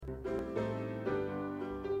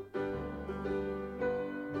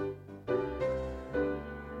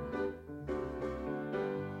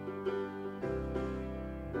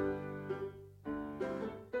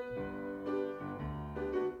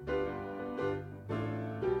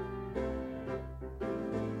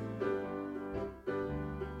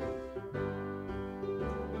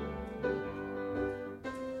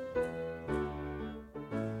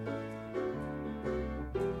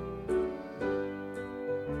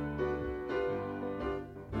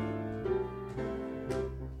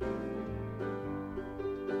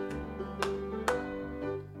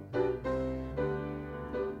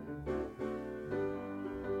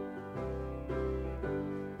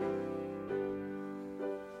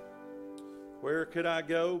Where could I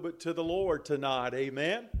go but to the Lord tonight?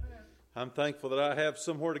 Amen. I'm thankful that I have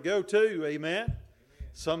somewhere to go to. Amen.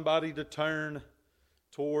 Somebody to turn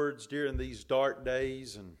towards during these dark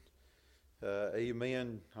days. And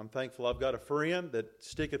amen. I'm thankful I've got a friend that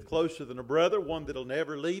sticketh closer than a brother, one that'll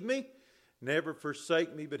never leave me, never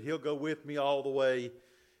forsake me, but he'll go with me all the way,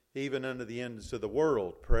 even unto the ends of the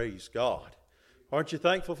world. Praise God. Aren't you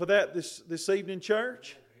thankful for that this evening,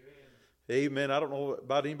 church? Amen. I don't know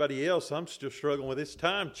about anybody else. I'm still struggling with this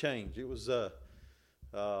time change. It was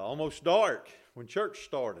almost dark when church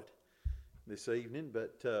started this evening.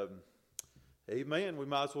 But amen. We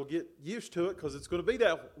might as well get used to it because it's going to be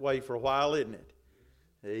that way for a while, isn't it?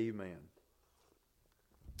 Amen.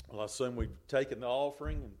 Well, I assume we've taken the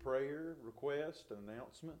offering and prayer, request, and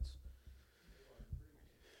announcements.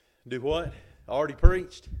 Do what? Already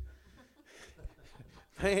preached?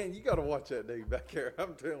 Man, you got to watch that dude back there.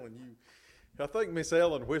 I'm telling you. I think Miss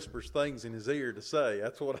Ellen whispers things in his ear to say.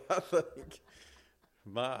 That's what I think.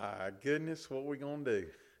 My goodness, what are we going to do?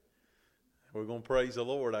 We're going to praise the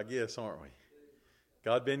Lord, I guess, aren't we?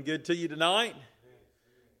 God been good to you tonight?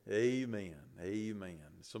 Amen. Amen.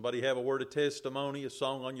 Somebody have a word of testimony, a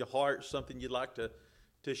song on your heart, something you'd like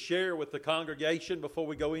to share with the congregation before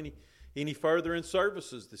we go any further in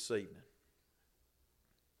services this evening?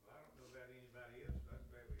 Well, I don't know about anybody else, but I'm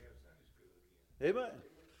glad we have Sunday school again. Amen.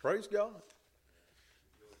 Praise God.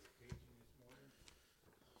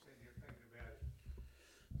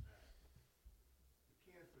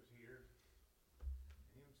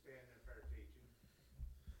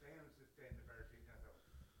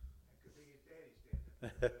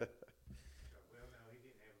 Well, no, he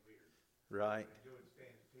didn't have a beard. Right. I enjoyed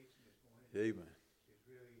standing teaching this morning. Amen. It's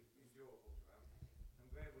really enjoyable. So I'm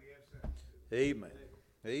glad we have Sunday school. Amen.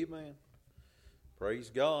 Amen. Praise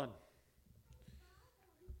God.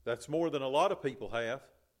 That's more than a lot of people have.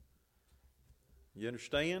 You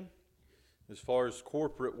understand? As far as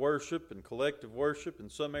corporate worship and collective worship in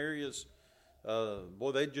some areas,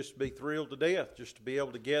 boy, they'd just be thrilled to death just to be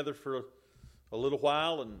able to gather for a little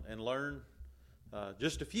while and learn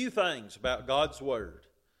just a few things about God's Word.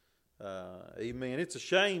 Amen. It's a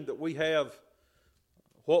shame that we have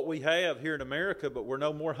what we have here in America, but we're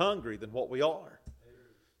no more hungry than what we are.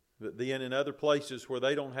 But then in other places where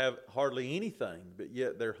they don't have hardly anything, but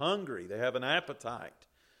yet they're hungry. They have an appetite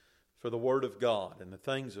for the Word of God and the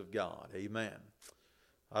things of God. Amen.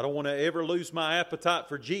 I don't want to ever lose my appetite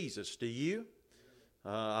for Jesus. Do you?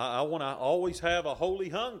 I want to always have a holy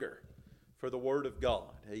hunger for the Word of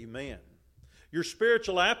God. Amen. Your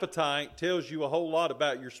spiritual appetite tells you a whole lot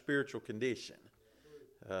about your spiritual condition.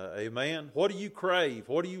 Amen. What do you crave?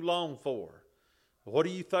 What do you long for? What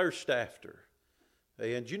do you thirst after?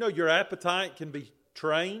 And you know your appetite can be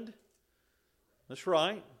trained. That's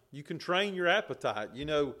right. You can train your appetite. You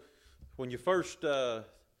know, when you first, you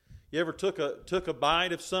ever took a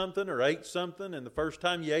bite of something or ate something, and the first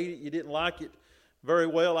time you ate it, you didn't like it very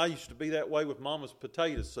well. I used to be that way with Mama's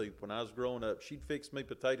potato soup when I was growing up. She'd fix me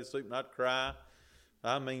potato soup and I'd cry.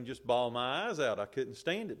 I mean, just bawl my eyes out. I couldn't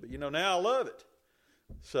stand it. But, you know, now I love it.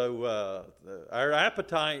 So our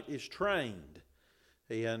appetite is trained.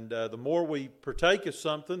 And the more we partake of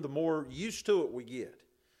something, the more used to it we get.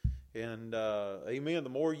 And, amen, the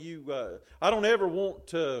more you... I don't ever want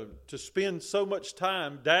to spend so much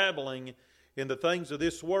time dabbling in the things of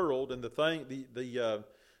this world and the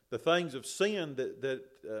things of sin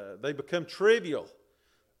that they become trivial,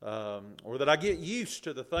 or that I get used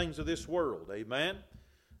to the things of this world. Amen.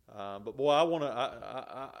 But boy, I want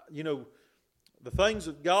to, you know, the things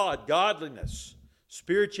of God, godliness,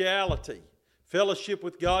 spirituality, fellowship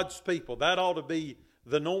with God's people. That ought to be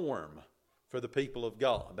the norm for the people of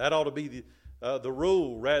God. That ought to be the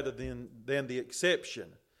rule rather than the exception.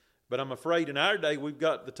 But I'm afraid in our day we've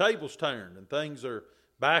got the tables turned and things are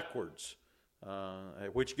backwards.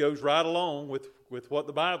 Which goes right along with what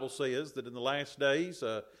the Bible says, that in the last days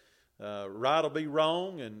right will be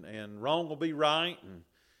wrong and wrong will be right, and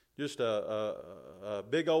just a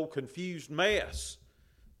big old confused mess.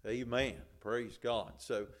 Amen. Praise God.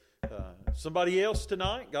 So somebody else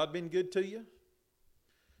tonight, God been good to you?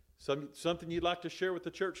 Something you'd like to share with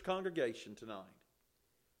the church congregation tonight?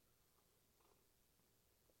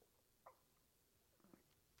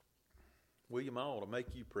 William, I ought to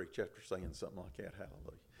make you preach after saying something like that.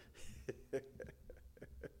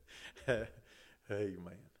 Hallelujah.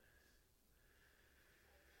 Amen.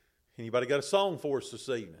 Anybody got a song for us this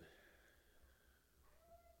evening?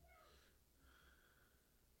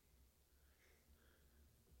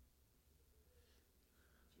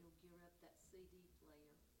 You'll gear up that CD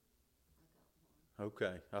player. I got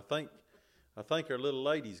one. Okay. I think our little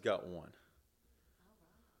lady's got one. All right.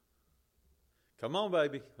 Come on,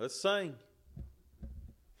 baby. Let's sing.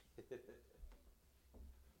 You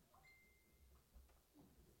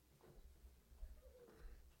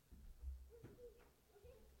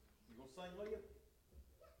gonna sing, Leah?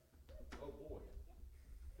 Oh boy.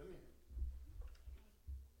 Come here.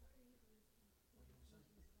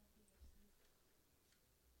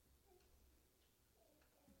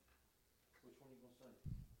 Which one are you gonna sing?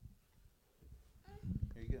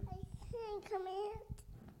 Here you go. Come in.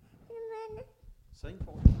 Sing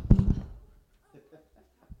for me. You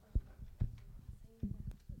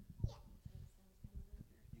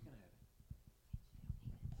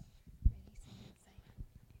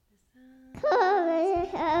can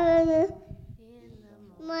have it.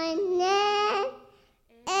 My name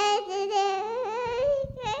is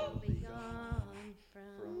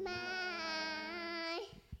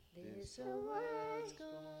this world's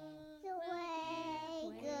gone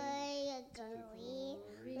away,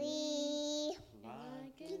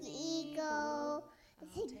 like an eagle,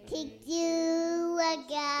 take you a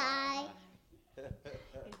guy.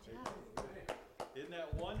 Isn't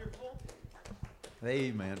that wonderful?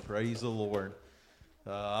 Amen. Praise the Lord.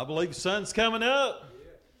 I believe the sun's coming up.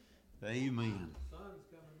 Amen.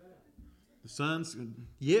 The sun's,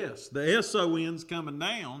 yes, the S-O-N's coming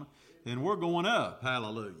down, and we're going up.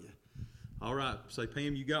 Hallelujah. All right. Say,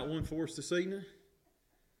 Pam, you got one for us this evening?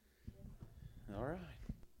 All right.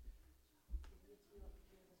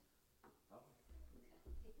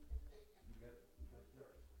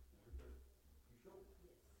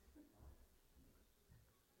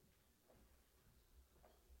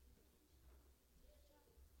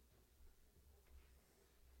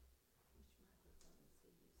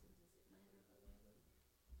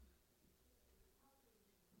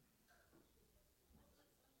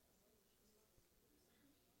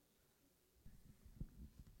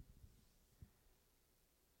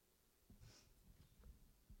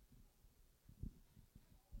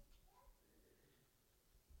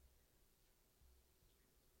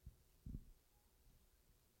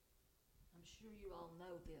 I'm sure you all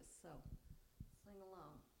know this, so sing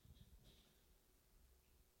along.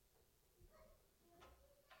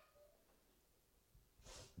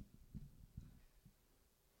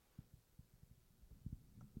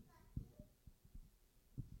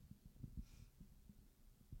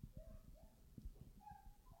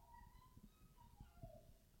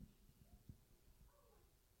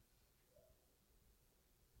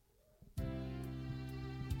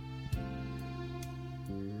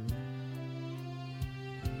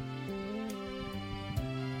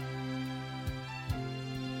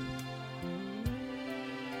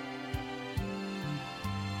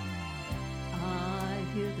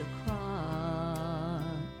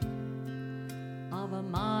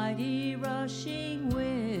 Mighty rushing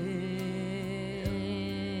wind,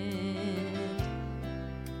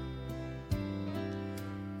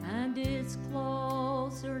 and it's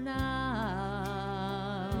closer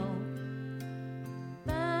now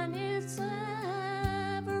than it's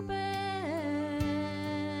ever been.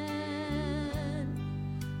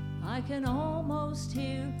 I can almost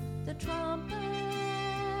hear the trumpet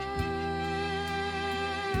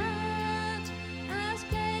as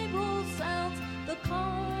Gabriel sounds the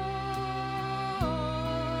call,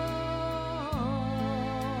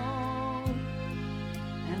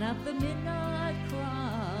 and at the midnight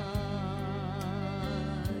cry,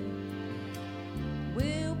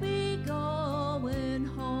 we'll be going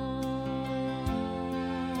home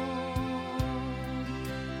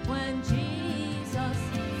when Jesus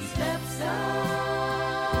steps out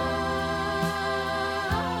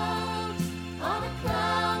on a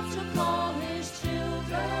cloud to call his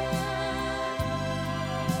children.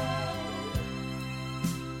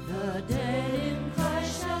 The dead in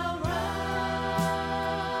Christ shall rise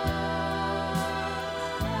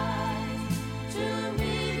to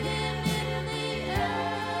meet him in the air,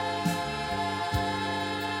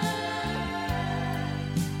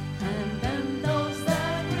 and then those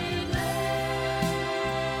that remain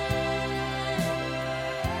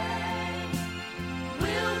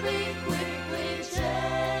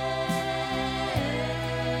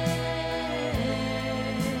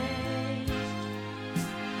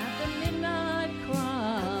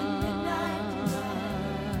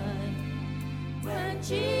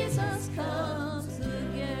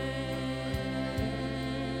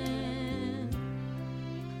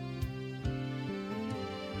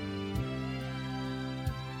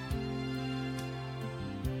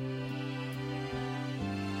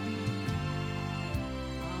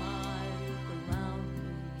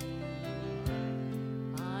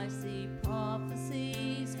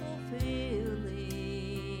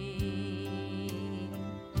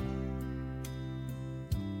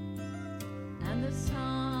the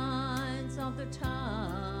signs of the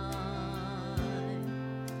time,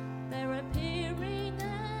 they're appearing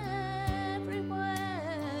everywhere.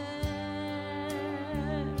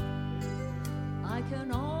 I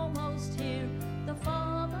can almost hear the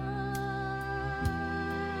Father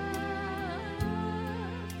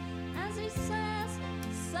as He says,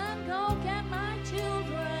 "Son, go get my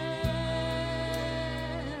children."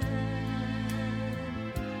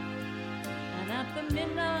 And at the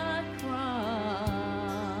midnight cry,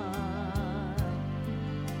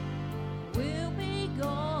 we'll be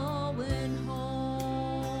going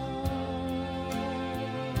home.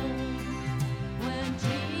 When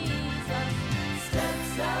Jesus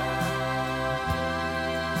steps out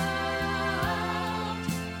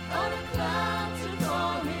on the clouds with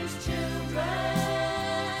all His children,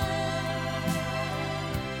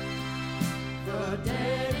 the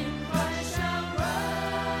dead in Christ shall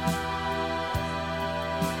rise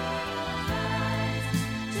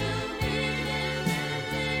to meet Him in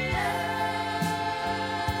the air.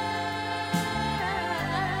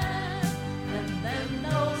 And then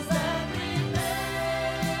those that remain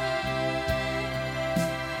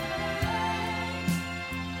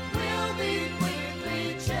will be quickly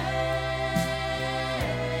changed.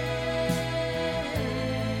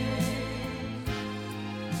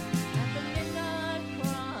 At the midnight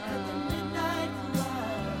cry,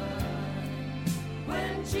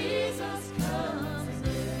 when Jesus comes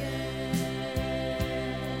again.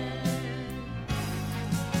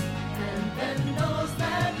 And then those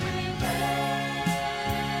that remain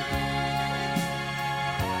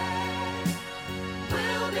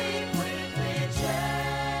will be quickly changed.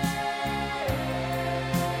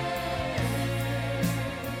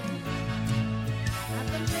 At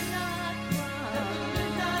the midnight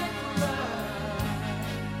cry,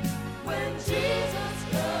 when Jesus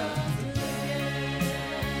comes again.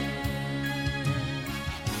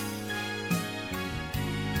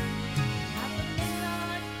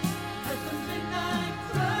 At the midnight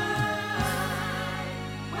cry,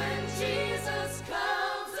 when Jesus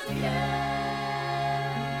comes again.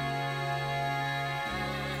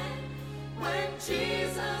 When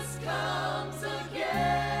Jesus comes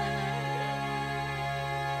again.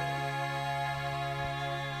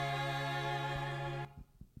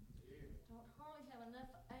 Don't hardly have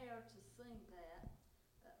enough air to sing that,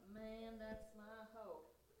 but man, that's my hope.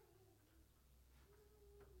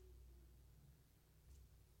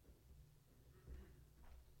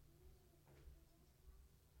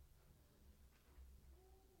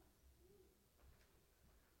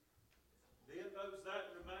 Then those that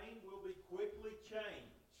remain will be quickly changed.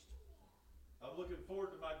 I'm looking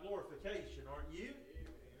forward to my glorification, aren't you?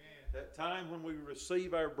 That time when we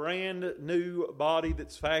receive our brand new body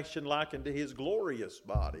that's fashioned like unto His glorious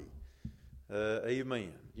body.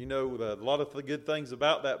 Amen. You know, a lot of the good things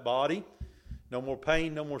about that body. No more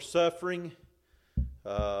pain, no more suffering,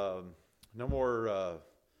 no more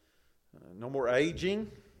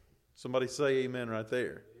aging. Somebody say amen right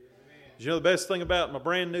there. You know the best thing about my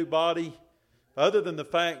brand new body, other than the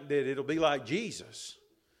fact that it'll be like Jesus,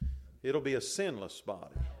 it'll be a sinless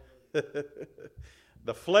body.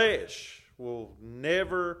 The flesh will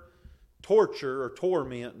never torture or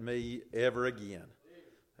torment me ever again.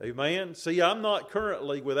 Amen. See, I'm not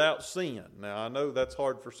currently without sin. Now, I know that's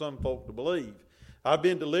hard for some folk to believe. I've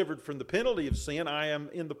been delivered from the penalty of sin. I am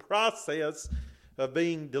in the process of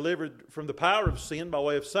being delivered from the power of sin by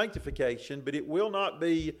way of sanctification, but it will not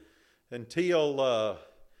be until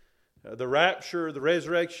the rapture, the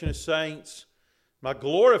resurrection of saints, my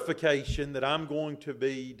glorification, that I'm going to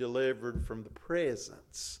be delivered from the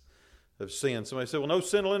presence of sin. Somebody said, well, no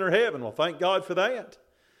sin will enter heaven. Well, thank God for that.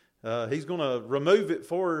 He's going to remove it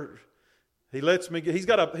for He lets me. He's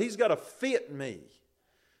got to fit me.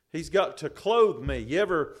 He's got to clothe me. You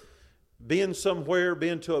ever been somewhere,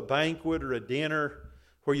 been to a banquet or a dinner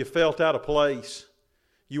where you felt out of place?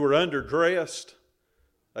 You were underdressed.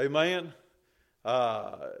 Amen.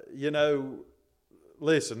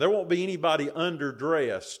 Listen, there won't be anybody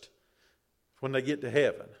underdressed when they get to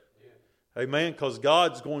heaven. Yeah. Amen. Because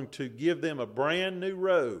God's going to give them a brand new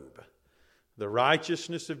robe. The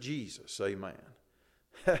righteousness of Jesus. Amen.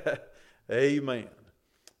 Amen.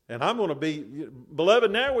 And I'm going to be, beloved,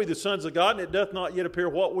 now are we the sons of God, and it doth not yet appear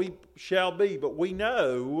what we shall be. But we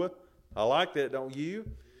know, I like that, don't you?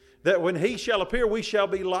 That when He shall appear, we shall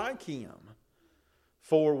be like Him.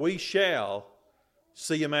 For we shall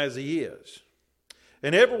see Him as He is.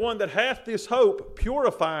 And everyone that hath this hope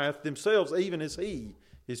purifieth themselves even as He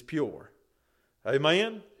is pure.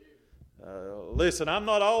 Amen? Listen, I'm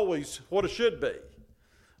not always what I should be.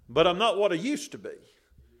 But I'm not what I used to be.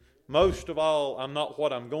 Most of all, I'm not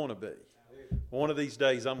what I'm going to be. one of these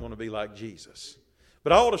days I'm going to be like Jesus.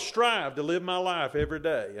 But I ought to strive to live my life every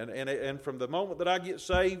day. And from the moment that I get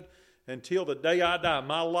saved until the day I die,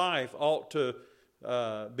 my life ought to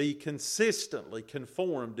be consistently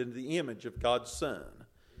conformed into the image of God's Son.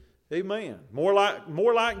 Amen. More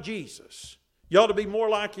like Jesus. You ought to be more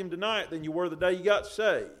like Him tonight than you were the day you got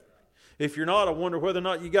saved. If you're not, I wonder whether or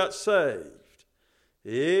not you got saved.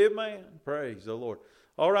 Amen. Praise the Lord.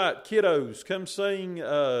 All right, kiddos, come sing.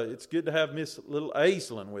 It's good to have Miss Little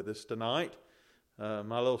Aislinn with us tonight.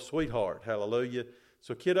 My little sweetheart. Hallelujah.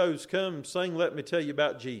 So kiddos, come sing Let Me Tell You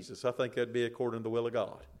About Jesus. I think that'd be according to the will of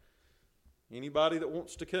God. Anybody that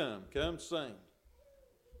wants to come sing.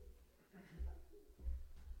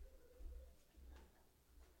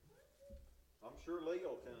 I'm sure Lee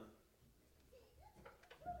will come.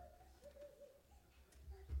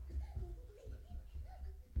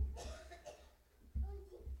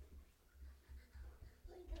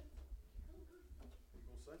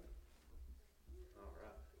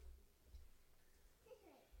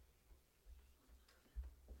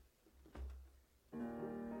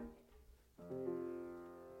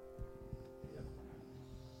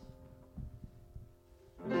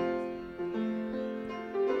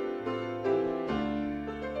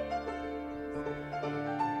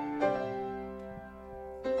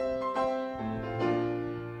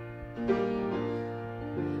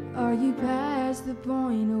 Are you past the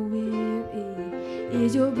point of weary?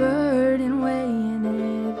 Is your burden weighing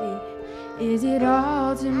heavy? Is it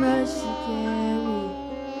all too much to carry?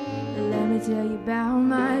 Let me tell you about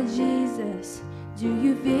my Jesus. Do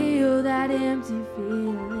you feel that empty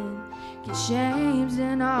feeling? 'Cause shame's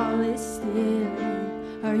and all is stealing.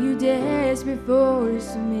 Are you desperate for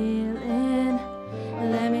some healing?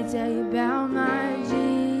 Let me tell you about my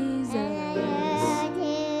Jesus.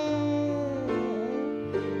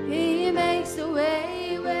 He makes a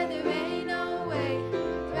way where there ain't no way.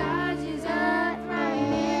 Rises up from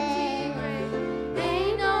an empty grave.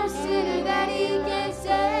 Ain't no sinner that He can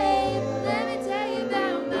save. Let me tell you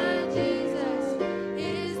about my Jesus.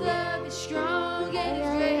 His love is strong and His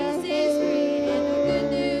grace is free. And the good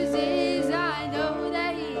news is I know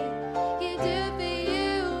that He can do for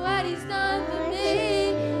you what He's done for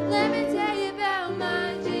me. Let me tell you about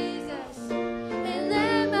my Jesus. And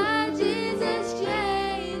let my Jesus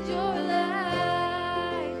change your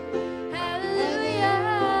life. Hallelujah.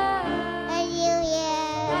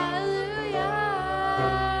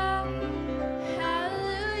 Hallelujah.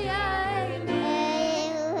 Hallelujah.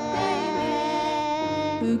 Amen.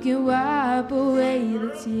 Who can wipe away the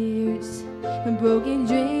tears from broken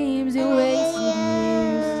dreams and wasted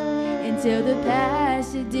years until the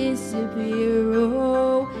past should disappear?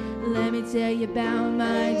 Oh, let me tell you about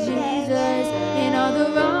my Jesus. And all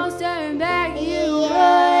the wrongs turn back you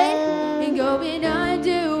would, and going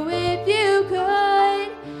undo if you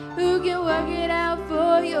could. Who can work it out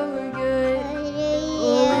for your good?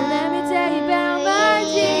 Oh, and let me tell you about my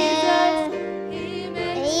Jesus. He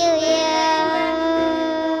makes a way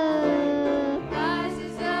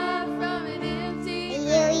rises up from an empty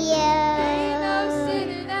grave. Ain't no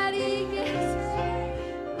sinner that He can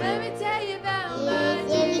save. Let me tell you about my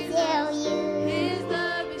Jesus. His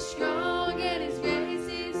love is strong and His grace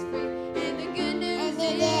is free. And the good news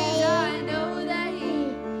is I know that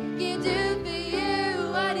He can do for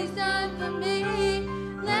you what He's done for me.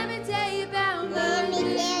 Let me tell you about my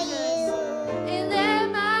Jesus. And let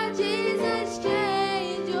my Jesus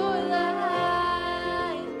change your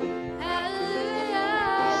life. Hallelujah.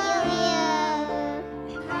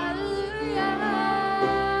 Hallelujah.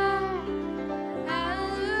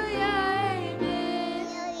 Hallelujah. Amen.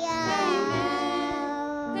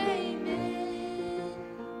 Amen.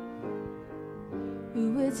 Who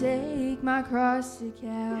would take my cross to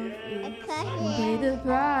Calvary and pay the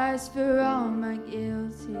price for all my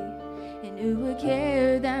guilty? And who would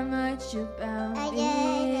care that much about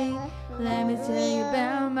me? Let me tell you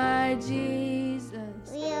about my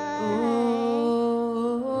Jesus.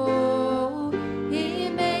 Oh, He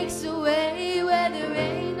makes a way where there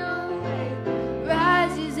ain't no way.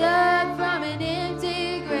 Rises up from an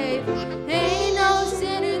empty grave. Ain't no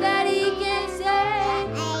sinner that He can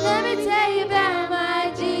save. Let me tell you about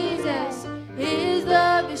my Jesus. His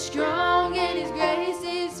love is strong and His grace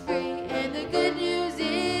is free. And the good news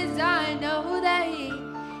is I know that He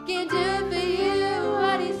can do for you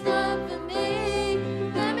what He's done for me.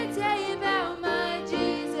 Let me tell you about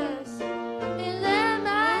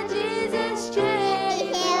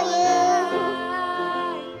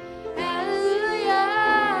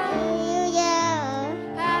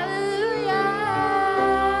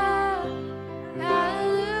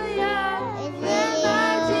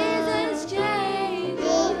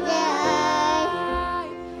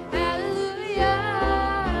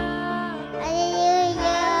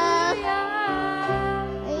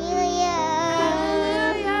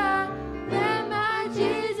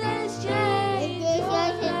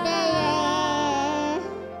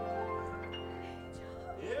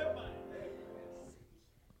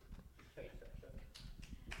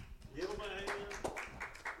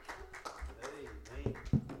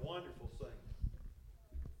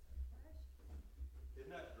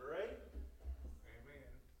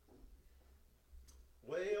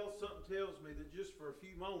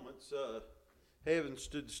once heaven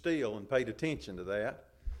stood still and paid attention to that.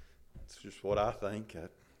 It's just what I think.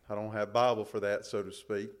 I don't have Bible for that, so to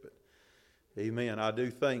speak, but amen. I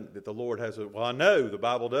do think that the Lord has I know the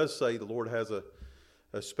Bible does say the Lord has a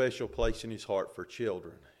special place in His heart for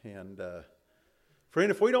children. And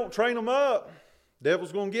friend, if we don't train them up, the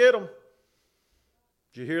devil's going to get them.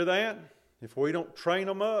 Did you hear that? If we don't train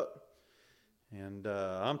them up. And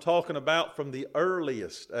I'm talking about from the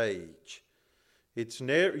earliest age.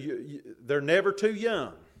 They're never too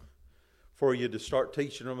young for you to start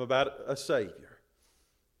teaching them about a Savior.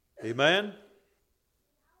 Amen?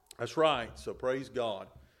 That's right. So praise God.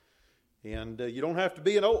 And you don't have to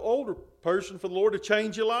be an older person for the Lord to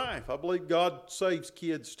change your life. I believe God saves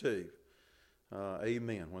kids too.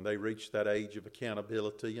 Amen. When they reach that age of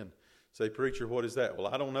accountability and say, preacher, what is that? Well,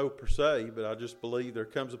 I don't know per se, but I just believe there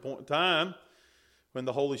comes a point in time when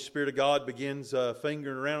the Holy Spirit of God begins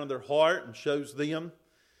fingering around in their heart and shows them,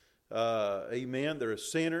 amen, they're a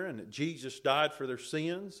sinner and that Jesus died for their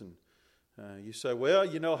sins. And you say, well,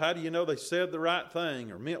 how do you know they said the right thing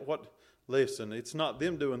or meant what? Listen, it's not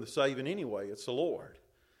them doing the saving anyway. It's the Lord.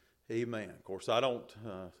 Amen. Of course, I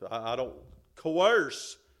don't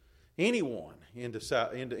coerce anyone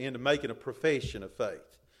into making a profession of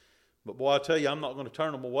faith. But boy, I tell you, I'm not going to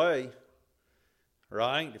turn them away.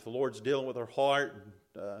 Right? If the Lord's dealing with their heart,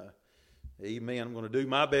 amen, I'm going to do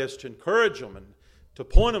my best to encourage them and to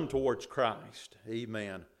point them towards Christ.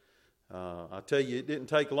 Amen. I tell you, it didn't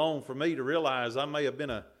take long for me to realize I may have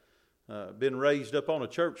been raised up on a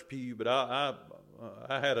church pew, but I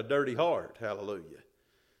had a dirty heart. Hallelujah.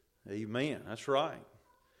 Amen. That's right.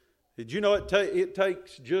 Did you know it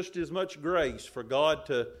takes just as much grace for God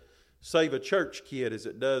to save a church kid as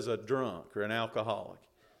it does a drunk or an alcoholic?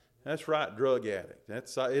 That's right, drug addict.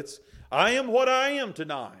 I am what I am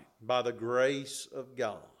tonight by the grace of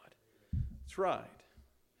God. That's right.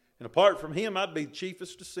 And apart from Him, I'd be the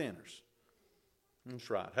chiefest of sinners. That's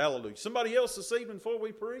right. Hallelujah. Somebody else this evening before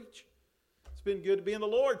we preach? It's been good to be in the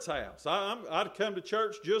Lord's house. I'd come to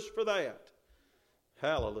church just for that.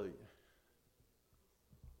 Hallelujah.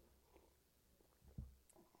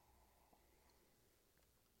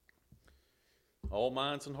 All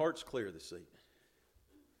minds and hearts clear this evening.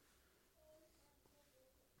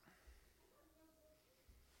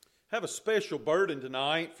 Have a special burden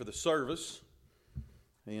tonight for the service,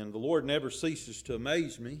 and the Lord never ceases to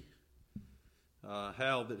amaze me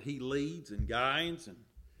how that He leads and guides and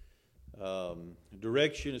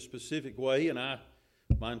directs you in a specific way. And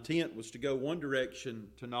my intent was to go one direction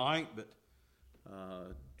tonight, but I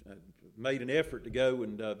made an effort to go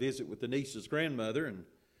and visit with Denise's grandmother, and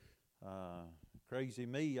crazy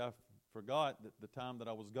me, I forgot that the time that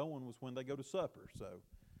I was going was when they go to supper, so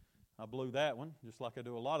I blew that one, just like I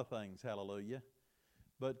do a lot of things, hallelujah.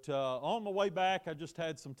 But on the way back, I just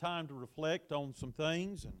had some time to reflect on some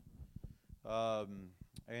things,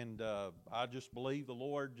 and I just believe the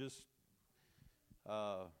Lord just,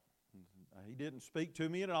 He didn't speak to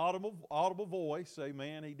me in an audible voice,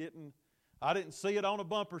 amen. I didn't see it on a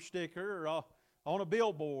bumper sticker or on a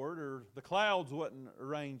billboard, or the clouds wasn't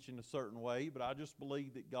arranged in a certain way, but I just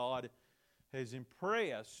believe that God has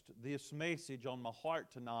impressed this message on my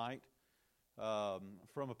heart tonight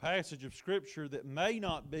from a passage of Scripture that may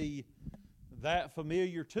not be that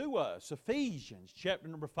familiar to us. Ephesians chapter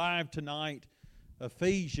number 5 tonight.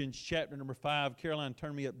 Ephesians chapter number 5. Caroline,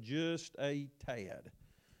 turn me up just a tad.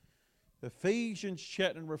 Ephesians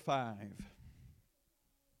chapter number 5.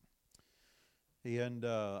 And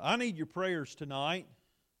I need your prayers tonight.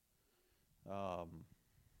 I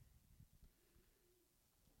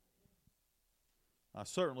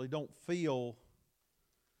certainly don't feel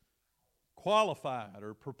qualified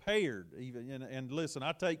or prepared even. And listen,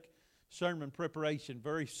 I take sermon preparation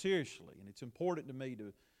very seriously, and it's important to me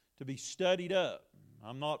to be studied up.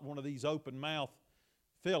 I'm not one of these open mouth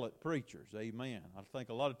fill-it preachers. Amen. I think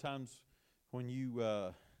a lot of times when you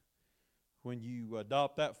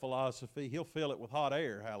adopt that philosophy, he'll fill it with hot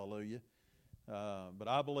air. Hallelujah. But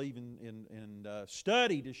I believe in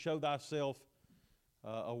study to show thyself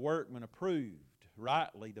a workman approved,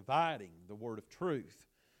 rightly dividing the word of truth.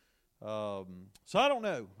 So I don't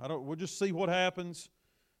know. We'll just see what happens.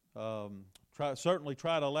 Certainly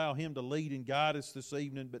try to allow Him to lead and guide us this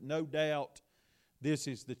evening, but no doubt this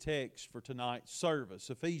is the text for tonight's service.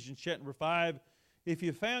 Ephesians chapter 5. If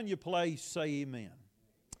you found your place, say amen.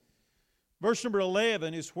 Verse number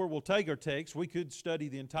 11 is where we'll take our text. We could study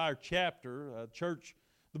the entire chapter.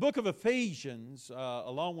 The book of Ephesians,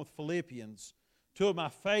 along with Philippians, two of my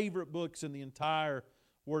favorite books in the entire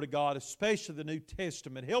Word of God, especially the New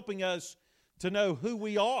Testament, helping us to know who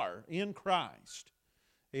we are in Christ.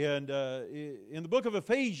 And in the book of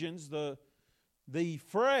Ephesians, the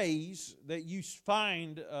phrase that you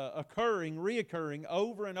find reoccurring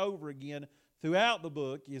over and over again throughout the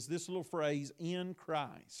book is this little phrase, in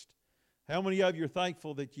Christ. How many of you are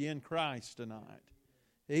thankful that you're in Christ tonight?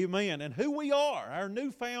 Amen. And who we are, our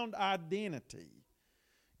newfound identity.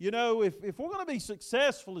 You know, if we're going to be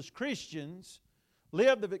successful as Christians,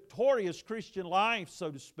 live the victorious Christian life, so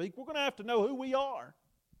to speak, we're going to have to know who we are.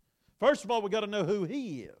 First of all, we've got to know who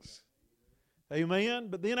He is. Amen.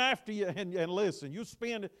 But then after you, and listen, you'll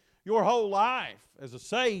spend your whole life as a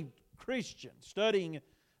saved Christian studying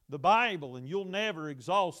the Bible, and you'll never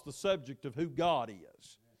exhaust the subject of who God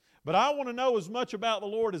is. But I want to know as much about the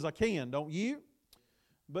Lord as I can, don't you?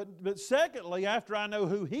 But secondly, after I know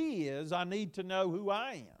who He is, I need to know who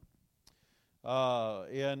I am.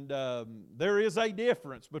 There is a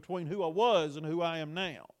difference between who I was and who I am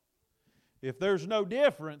now. If there's no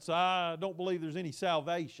difference, I don't believe there's any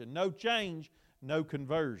salvation. No change, no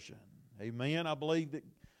conversion. Amen. I believe that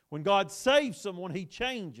when God saves someone, He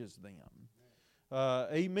changes them.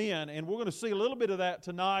 Amen. And we're going to see a little bit of that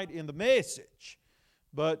tonight in the message.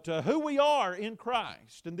 But who we are in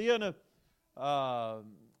Christ. And then,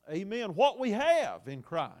 amen, what we have in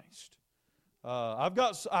Christ.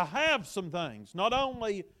 I have some things. Not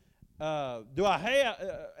only am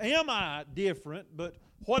I different, but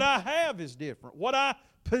what I have is different. What I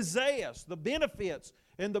possess, the benefits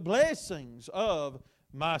and the blessings of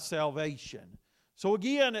my salvation. So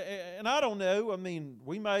again, and I don't know, I mean,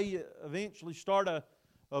 we may eventually start a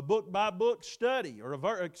book-by-book study, or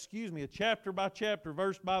a chapter-by-chapter,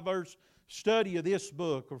 verse-by-verse study of this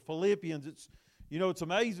book, or Philippians. It's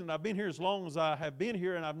amazing. I've been here as long as I have been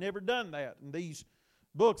here, and I've never done that. And these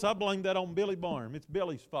books, I blame that on Billy Barham. It's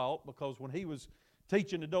Billy's fault, because when he was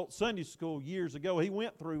teaching adult Sunday school years ago, he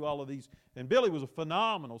went through all of these. And Billy was a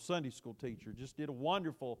phenomenal Sunday school teacher, just did a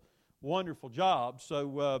wonderful, wonderful job.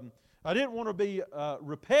 So I didn't want to be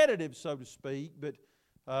repetitive, so to speak, but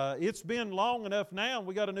it's been long enough now, and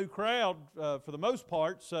we got a new crowd for the most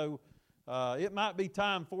part, so it might be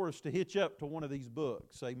time for us to hitch up to one of these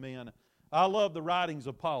books. Amen. I love the writings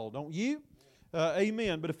of Paul, don't you?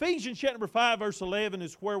 Amen. But Ephesians chapter number 5, verse 11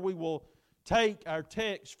 is where we will take our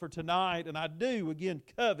text for tonight, and I do, again,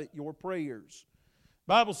 covet your prayers.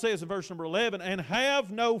 The Bible says in verse number 11, and have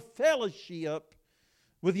no fellowship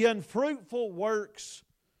with the unfruitful works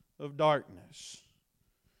of darkness,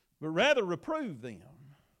 but rather reprove them.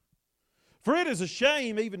 For it is a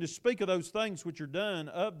shame even to speak of those things which are done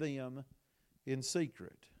of them in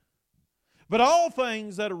secret. But all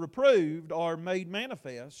things that are reproved are made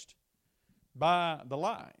manifest by the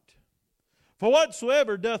light. For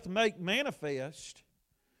whatsoever doth make manifest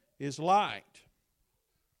is light.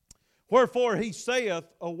 Wherefore he saith,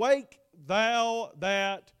 awake thou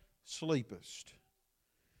that sleepest.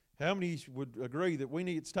 How many would agree that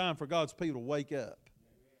it's time for God's people to wake up?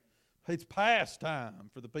 It's past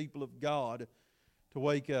time for the people of God to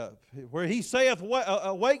wake up. Where he saith,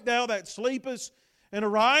 awake thou that sleepest, and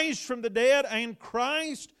arise from the dead, and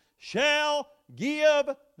Christ shall give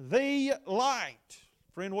thee light.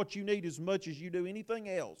 Friend, what you need as much as you do anything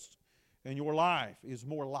else in your life is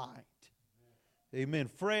more light. Amen.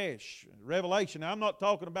 Fresh revelation. Now, I'm not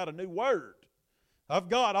talking about a new word. I've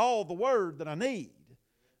got all the word that I need.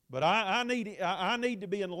 But I need to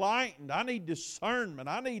be enlightened. I need discernment.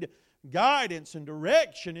 I need guidance and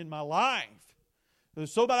direction in my life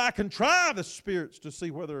so that I can try the spirits to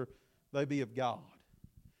see whether they be of God.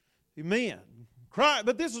 Amen.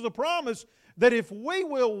 But this is a promise that if we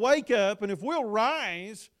will wake up and if we'll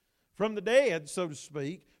rise from the dead, so to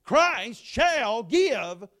speak, Christ shall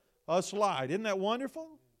give us light. Isn't that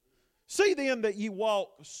wonderful? See then that ye walk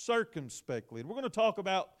circumspectly. And we're going to talk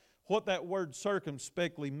about what that word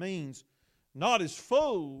circumspectly means. Not as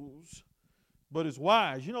fools, but as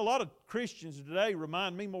wise. You know, a lot of Christians today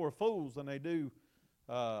remind me more of fools than they do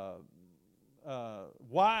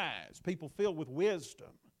wise. People filled with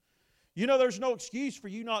wisdom. You know, there's no excuse for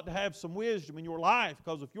you not to have some wisdom in your life,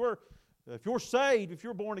 because if you're saved, if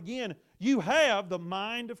you're born again, you have the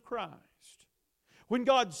mind of Christ. When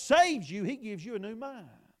God saves you, He gives you a new mind.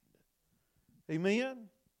 Amen?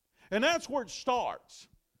 And that's where it starts.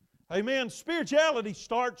 Amen? Spirituality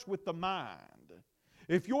starts with the mind.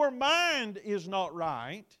 If your mind is not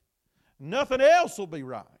right, nothing else will be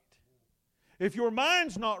right. If your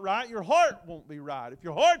mind's not right, your heart won't be right. If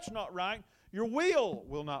your heart's not right, your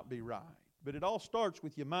will not be right. But it all starts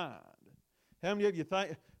with your mind. How many of you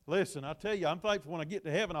think, listen, I tell you, I'm thankful when I get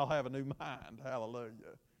to heaven I'll have a new mind.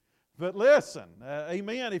 Hallelujah. But listen,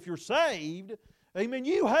 amen, if you're saved, amen,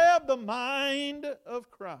 you have the mind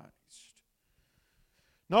of Christ.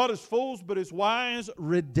 Not as fools, but as wise,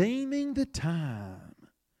 redeeming the time,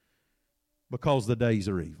 because the days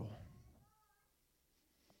are evil.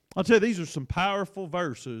 I'll tell you, these are some powerful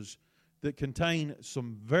verses that contain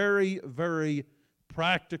some very, very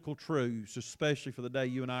practical truths, especially for the day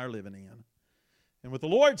you and I are living in. And with the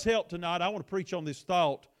Lord's help tonight, I want to preach on this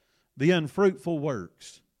thought, the unfruitful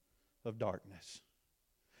works of darkness.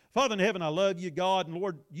 Father in heaven, I love you, God, and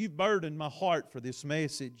Lord, you've burdened my heart for this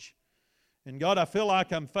message. And God, I feel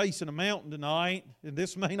like I'm facing a mountain tonight, and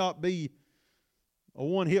this may not be a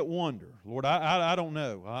one-hit wonder. Lord, I don't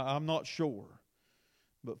know. I'm not sure.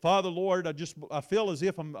 But Father, Lord, I feel as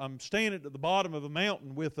if I'm standing at the bottom of a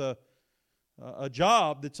mountain with a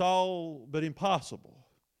job that's all but impossible.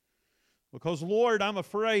 Because, Lord, I'm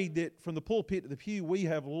afraid that from the pulpit to the pew, we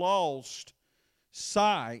have lost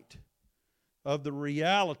sight of the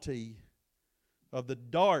reality of the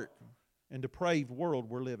dark and depraved world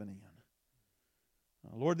we're living in.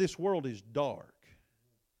 Lord, this world is dark.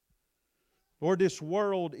 Lord, this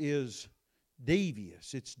world is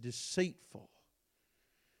devious. It's deceitful.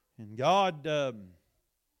 And God,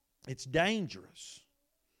 it's dangerous.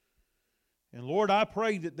 And Lord, I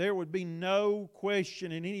pray that there would be no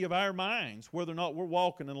question in any of our minds whether or not we're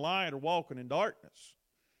walking in light or walking in darkness.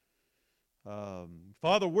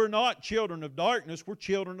 Father, we're not children of darkness, we're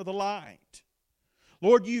children of the light.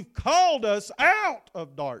 Lord, you've called us out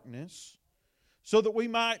of darkness so that we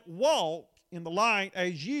might walk in the light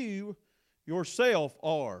as you yourself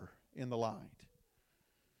are in the light.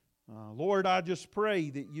 Lord, I just pray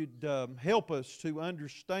that you'd help us to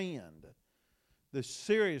understand the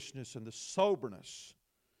seriousness and the soberness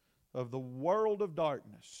of the world of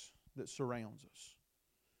darkness that surrounds us.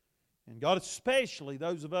 And God, especially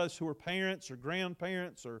those of us who are parents or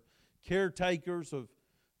grandparents or caretakers of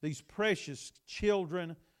these precious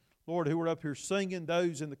children, Lord, who are up here singing,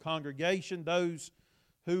 those in the congregation, those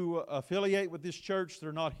who affiliate with this church that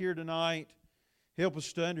are not here tonight, help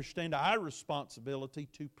us to understand our responsibility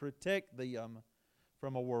to protect them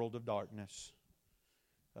from a world of darkness.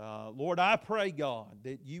 Lord, I pray, God,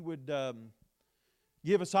 that you would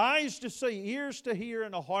give us eyes to see, ears to hear,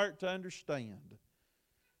 and a heart to understand.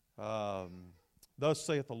 Thus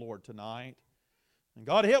saith the Lord tonight. And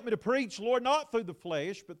God, help me to preach, Lord, not through the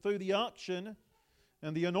flesh, but through the unction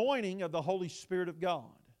and the anointing of the Holy Spirit of God.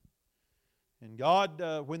 And God,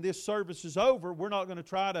 when this service is over, we're not going to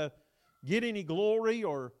try to get any glory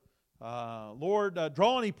or, Lord,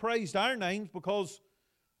 draw any praise to our names, because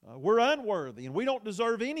we're unworthy and we don't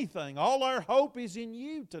deserve anything. All our hope is in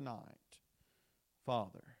you tonight,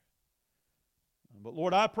 Father. But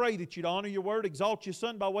Lord, I pray that you'd honor your word, exalt your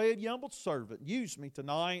Son by way of your humble servant. Use me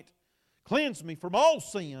tonight. Cleanse me from all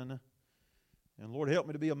sin. And Lord, help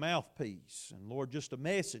me to be a mouthpiece. And Lord, just a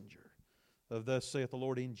messenger of thus saith the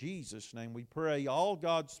Lord. In Jesus' name we pray. All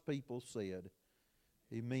God's people said,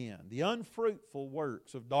 amen. The unfruitful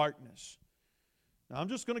works of darkness. Now I'm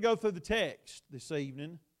just going to go through the text this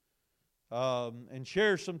evening and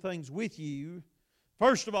share some things with you.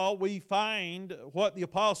 First of all, we find what the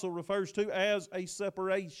apostle refers to as a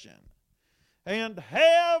separation. And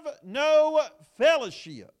have no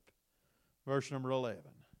fellowship. Verse number 11.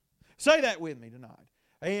 Say that with me tonight.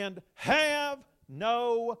 And have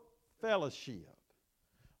no fellowship.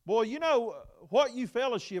 Boy, you know, what you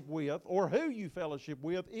fellowship with or who you fellowship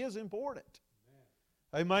with is important.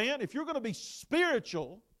 Amen. If you're going to be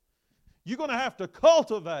spiritual, you're going to have to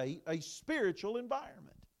cultivate a spiritual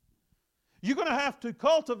environment. You're going to have to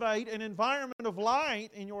cultivate an environment of light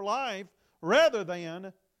in your life rather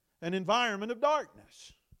than an environment of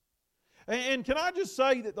darkness. And can I just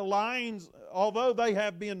say that the lines, although they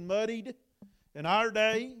have been muddied in our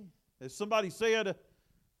day, as somebody said,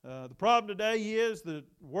 the problem today is the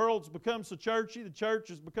world's become so churchy, the church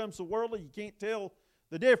has become so worldly, you can't tell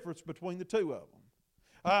the difference between the two of them.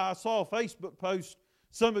 I saw a Facebook post,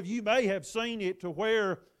 some of you may have seen it, to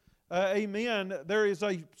where, amen, there is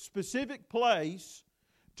a specific place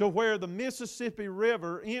to where the Mississippi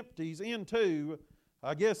River empties into,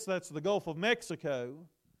 I guess that's the Gulf of Mexico,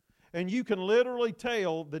 and you can literally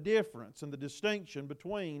tell the difference and the distinction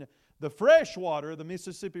between the fresh water of the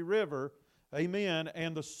Mississippi River, amen,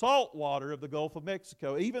 and the salt water of the Gulf of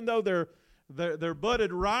Mexico. Even though they're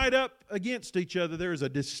butted right up against each other, there is a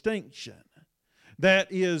distinction that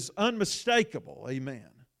is unmistakable, amen.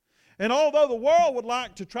 And although the world would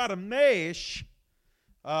like to try to mesh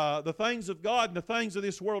the things of God and the things of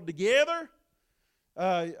this world together,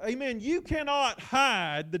 amen, you cannot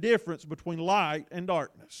hide the difference between light and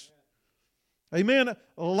darkness. Amen.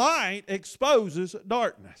 Light exposes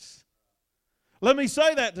darkness. Let me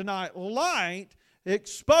say that tonight. Light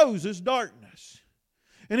exposes darkness.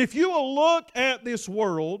 And if you will look at this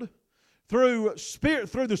world through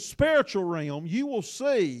the spiritual realm, you will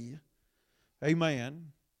see, amen,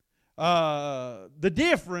 the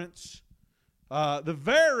difference, the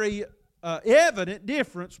very evident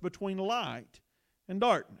difference between light and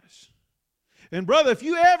darkness. And brother, if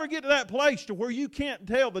you ever get to that place to where you can't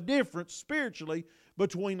tell the difference spiritually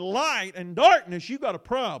between light and darkness, you've got a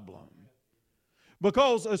problem.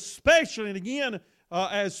 Because especially, and again,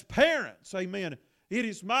 as parents, amen, it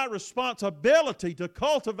is my responsibility to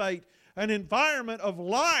cultivate an environment of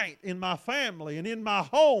light in my family and in my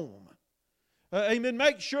home. Amen.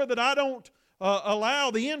 Make sure that I don't allow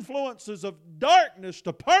the influences of darkness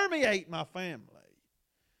to permeate my family.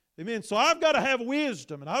 Amen. So I've got to have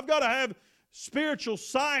wisdom and I've got to have spiritual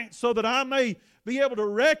sight so that I may be able to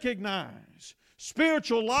recognize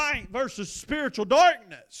spiritual light versus spiritual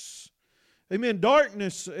darkness. Amen.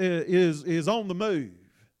 Darkness is on the move.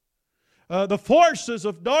 The forces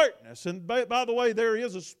of darkness, and by the way, there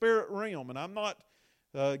is a spirit realm, and I'm not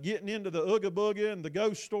getting into the ooga booga and the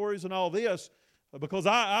ghost stories and all this, because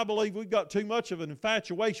I believe we've got too much of an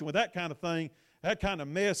infatuation with that kind of thing, that kind of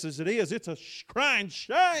mess as it is. It's a crying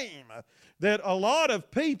shame that a lot of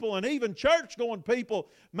people, and even church-going people,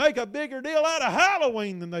 make a bigger deal out of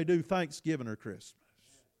Halloween than they do Thanksgiving or Christmas.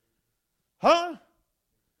 Huh?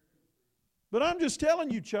 But I'm just telling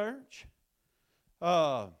you, church,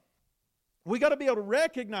 we got to be able to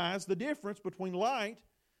recognize the difference between light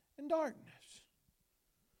and darkness.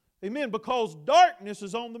 Amen. Because darkness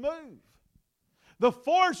is on the move. The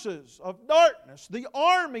forces of darkness, the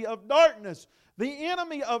army of darkness, the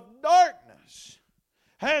enemy of darkness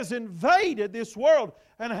has invaded this world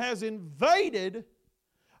and has invaded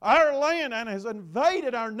our land and has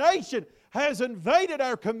invaded our nation, has invaded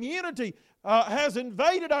our community, has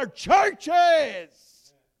invaded our churches.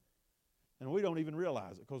 And we don't even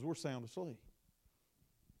realize it because we're sound asleep.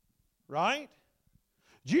 Right?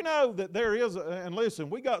 Do you know that there is, and listen,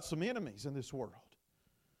 we got some enemies in this world.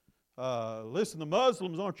 Listen, the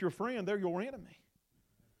Muslims aren't your friend, they're your enemy.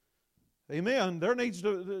 Amen. There needs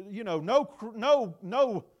to,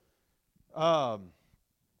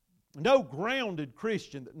 no grounded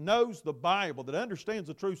Christian that knows the Bible, that understands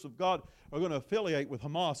the truths of God, are going to affiliate with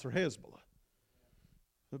Hamas or Hezbollah.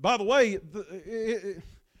 By the way,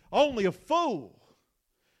 only a fool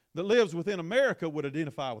that lives within America would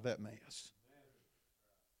identify with that mess.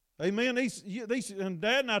 Amen. These, and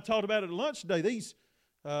Dad and I talked about it at lunch today. These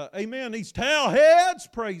towel heads,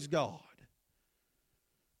 praise God.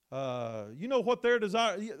 You know what their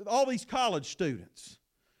desire, all these college students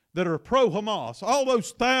that are pro-Hamas, all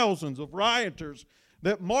those thousands of rioters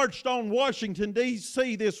that marched on Washington,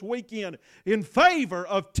 D.C. this weekend in favor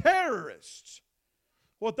of terrorists.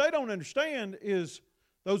 What they don't understand is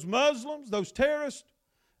those Muslims, those terrorists,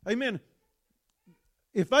 amen,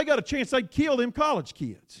 if they got a chance, they'd kill them college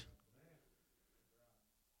kids.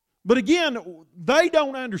 But again, they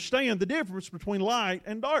don't understand the difference between light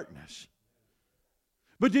and darkness.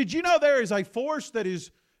 But did you know there is a force that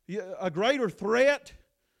is a greater threat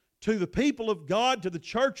to the people of God, to the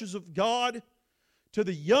churches of God, to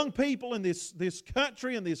the young people in this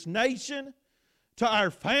country and this nation, to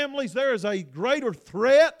our families? There is a greater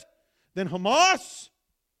threat than Hamas.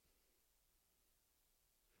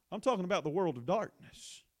 I'm talking about the world of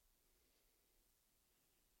darkness.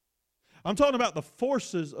 I'm talking about the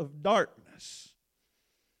forces of darkness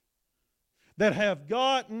that have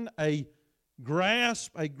gotten a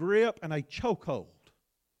grasp, a grip, and a chokehold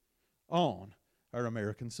on our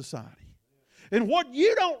American society. And what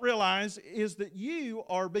you don't realize is that you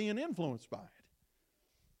are being influenced by it.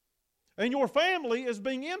 And your family is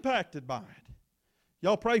being impacted by it.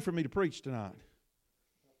 Y'all pray for me to preach tonight.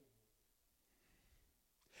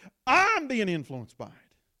 I'm being influenced by it.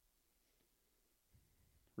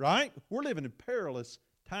 Right? We're living in perilous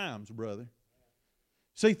times, brother.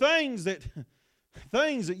 See, things that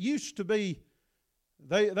used to be,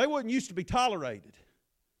 they wouldn't used to be tolerated.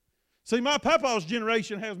 See, my papa's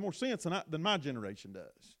generation has more sense than my generation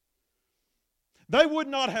does. They would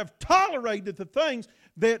not have tolerated the things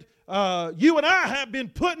that you and I have been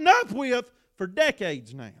putting up with for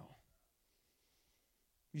decades now.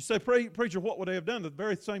 You say, preacher, what would they have done? The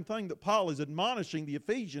very same thing that Paul is admonishing the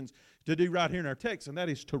Ephesians to do right here in our text, and that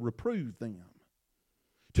is to reprove them,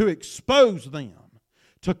 to expose them,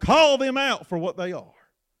 to call them out for what they are.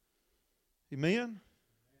 Amen?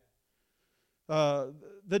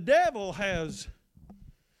 The devil has,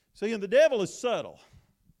 see, and the devil is subtle.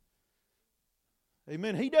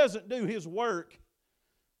 Amen. He doesn't do his work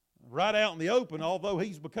right out in the open, although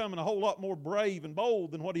he's becoming a whole lot more brave and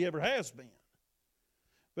bold than what he ever has been.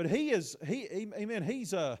 But he's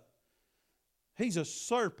He's a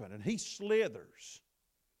serpent, and he slithers.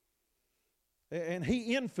 And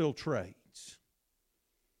he infiltrates.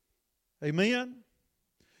 Amen?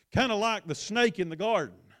 Kind of like the snake in the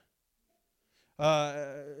garden.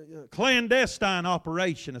 Clandestine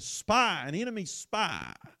operation, a spy, an enemy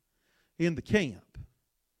spy in the camp.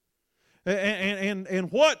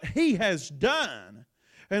 And what he has done,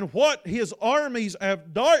 and what his armies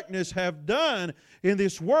of darkness have done in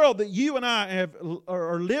this world that you and I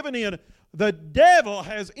are living in, the devil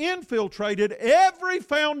has infiltrated every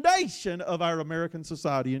foundation of our American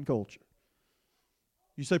society and culture.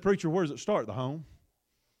 You say, preacher, where does it start? The home.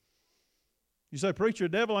 You say, preacher, the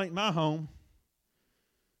devil ain't my home.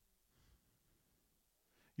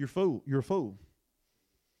 You're a fool.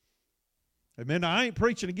 Amen. Now, I ain't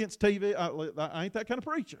preaching against TV. I ain't that kind of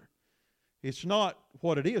preacher. It's not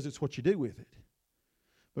what it is, it's what you do with it.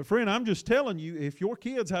 But friend, I'm just telling you, if your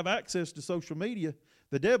kids have access to social media,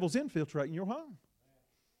 the devil's infiltrating your home.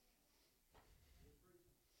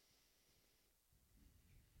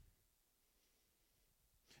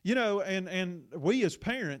 You know, and we as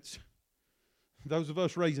parents, those of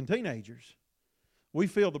us raising teenagers, we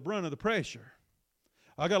feel the brunt of the pressure.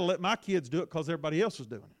 I got to let my kids do it because everybody else is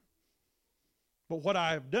doing it. But what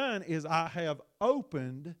I have done is I have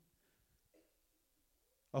opened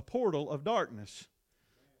a portal of darkness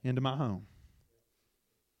into my home.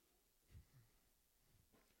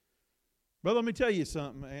 Brother, let me tell you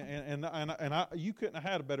something, and you couldn't have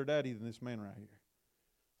had a better daddy than this man right here.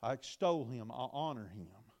 I extol him. I honor him.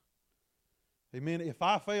 Amen. If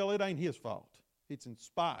I fail, it ain't his fault. It's in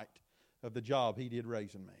spite of the job he did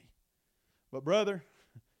raising me. But brother,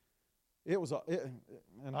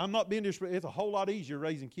 and I'm not being disrespectful, it's a whole lot easier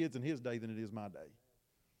raising kids in his day than it is my day.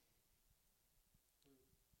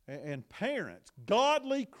 And parents,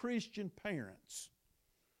 godly Christian parents,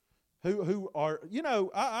 who are, you know,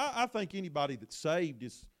 I think anybody that's saved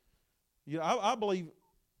is, you know, I believe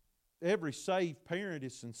every saved parent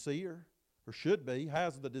is sincere, or should be,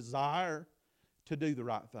 has the desire to do the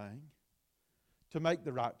right thing, to make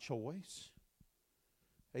the right choice.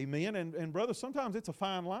 Amen. And brother, sometimes it's a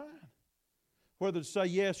fine line, whether to say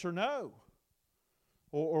yes or no,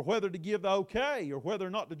 or whether to give the okay, or whether or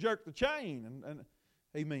not to jerk the chain. And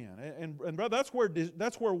amen. And brother, that's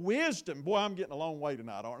where wisdom. Boy, I'm getting a long way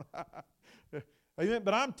tonight, aren't I? Amen.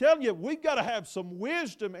 But I'm telling you, we've got to have some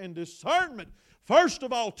wisdom and discernment. First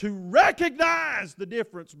of all, to recognize the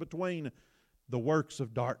difference between the works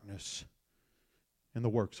of darkness and the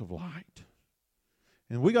works of light.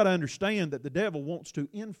 And we got to understand that the devil wants to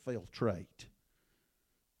infiltrate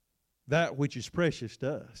that which is precious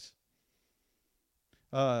to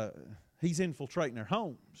us. He's infiltrating our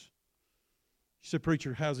homes. You say,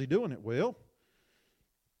 preacher, how's he doing it? Well,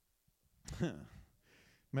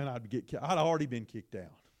 man, I'd already been kicked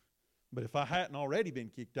out. But if I hadn't already been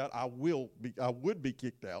kicked out, I would be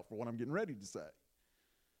kicked out for what I'm getting ready to say.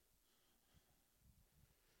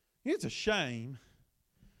 It's a shame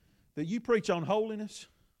that you preach on holiness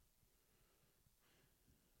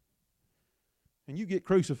and you get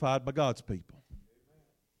crucified by God's people.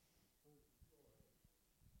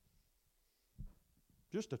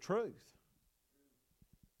 Just the truth.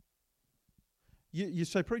 You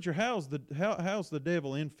say, preacher, how's the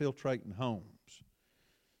devil infiltrating homes?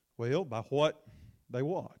 Well, by what they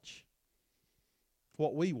watch,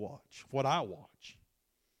 what we watch, what I watch.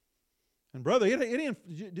 And brother, let's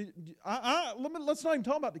not even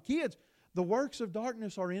talk about the kids. The works of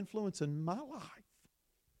darkness are influencing my life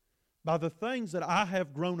by the things that I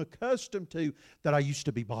have grown accustomed to that I used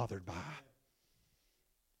to be bothered by.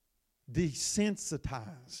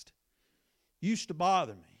 Desensitized. Used to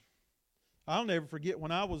bother me. I'll never forget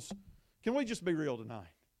when I was, can we just be real tonight?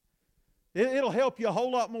 It'll help you a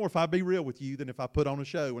whole lot more if I be real with you than if I put on a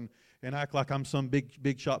show and act like I'm some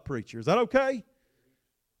big shot preacher. Is that okay?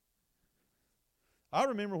 I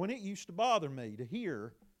remember when it used to bother me to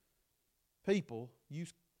hear people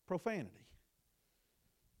use profanity.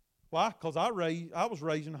 Why? Because I was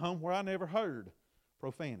raised in a home where I never heard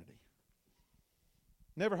profanity.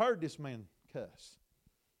 Never heard this man cuss.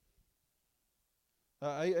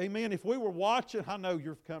 Amen. If we were watching, I know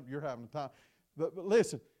you're having a time, but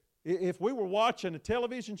listen, if we were watching a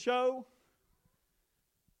television show,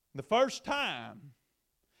 the first time,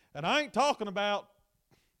 and I ain't talking about,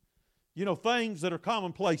 you know, things that are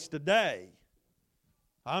commonplace today.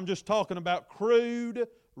 I'm just talking about crude,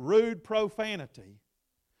 rude profanity.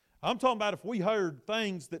 I'm talking about if we heard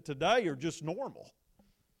things that today are just normal.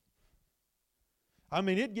 I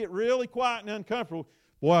mean, it'd get really quiet and uncomfortable.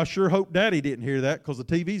 Boy, I sure hope Daddy didn't hear that because the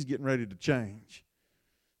TV's getting ready to change.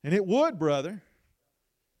 And it would, brother.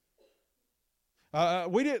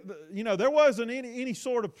 We didn't, there wasn't any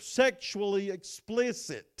sort of sexually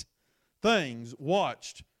explicit things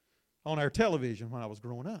watched on our television when I was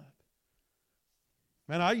growing up.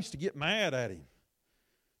 Man, I used to get mad at him.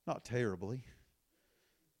 Not terribly,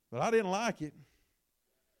 but I didn't like it.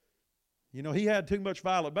 He had too much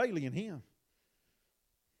Violet Bailey in him.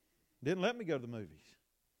 Didn't let me go to the movies.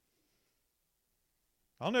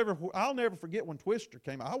 I'll never forget when Twister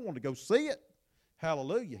came out. I wanted to go see it.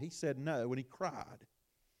 Hallelujah. He said no, and he cried.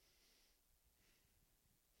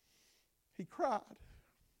 He cried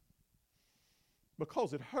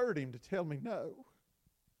because it hurt him to tell me no.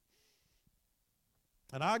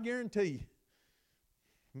 And I guarantee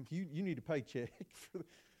you need a paycheck for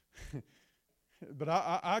but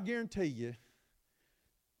I guarantee you,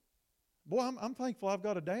 boy, I'm thankful I've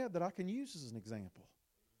got a dad that I can use as an example.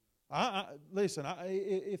 Listen,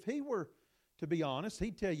 if he were to be honest,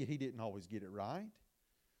 he'd tell you he didn't always get it right.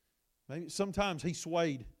 Maybe sometimes he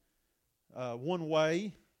swayed one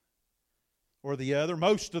way or the other.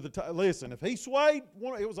 Most of the time, listen, if he swayed,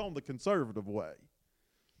 it was on the conservative way.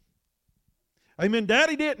 Amen.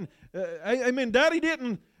 Daddy didn't. Daddy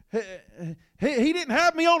didn't. He didn't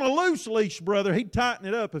have me on a loose leash, brother. He'd tighten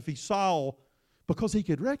it up if he saw, because he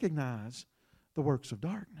could recognize the works of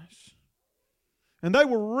darkness. And they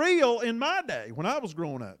were real in my day when I was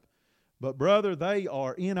growing up. But, brother, they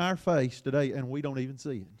are in our face today, and we don't even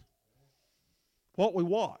see it. What we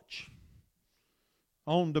watch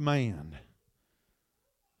on demand.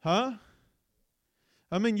 Huh?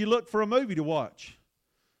 I mean, you look for a movie to watch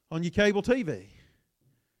on your cable TV.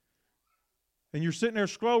 And you're sitting there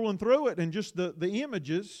scrolling through it, and just the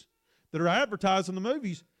images that are advertised in the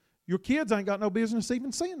movies, your kids ain't got no business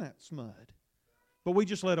even seeing that smud. But we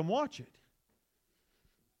just let them watch it.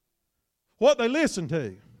 What they listen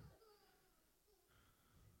to.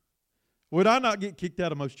 Would I not get kicked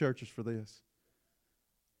out of most churches for this?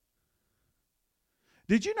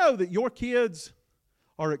 Did you know that your kids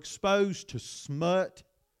are exposed to smut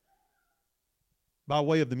by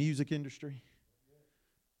way of the music industry?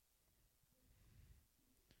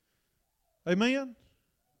 Amen?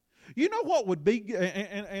 You know what would be,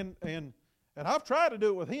 and I've tried to do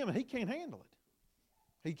it with him, and he can't handle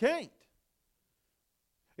it. He can't.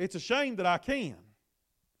 It's a shame that I can,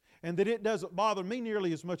 and that it doesn't bother me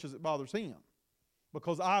nearly as much as it bothers him,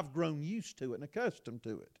 because I've grown used to it and accustomed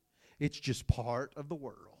to it. It's just part of the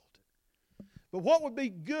world. But what would be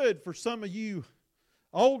good for some of you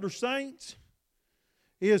older saints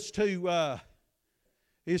is to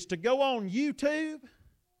go on YouTube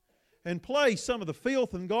and play some of the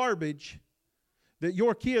filth and garbage that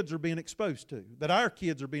your kids are being exposed to, that our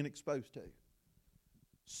kids are being exposed to.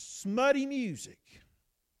 Smutty music.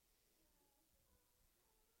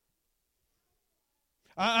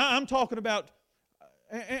 I'm talking about,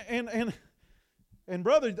 and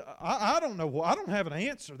brother, I don't know. I don't have an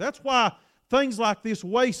answer. That's why things like this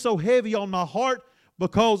weigh so heavy on my heart,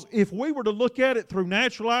 because if we were to look at it through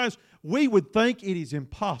natural eyes, we would think it is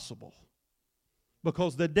impossible.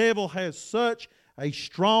 Because the devil has such a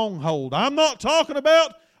stronghold. I'm not talking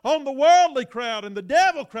about on the worldly crowd and the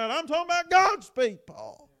devil crowd. I'm talking about God's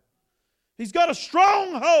people. He's got a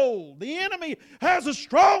stronghold. The enemy has a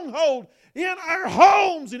stronghold in our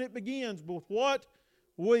homes, and it begins with what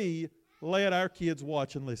we let our kids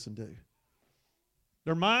watch and listen to.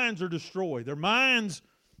 Their minds are destroyed. Their minds,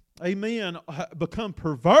 amen, become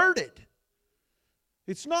perverted.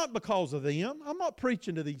 It's not because of them. I'm not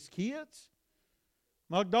preaching to these kids.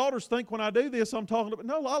 My daughters think when I do this, I'm talking about,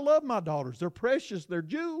 no, I love my daughters. They're precious. They're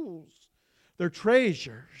jewels. They're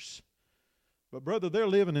treasures. But, brother, they're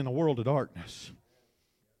living in a world of darkness.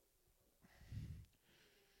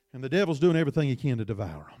 And the devil's doing everything he can to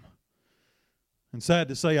devour them. And sad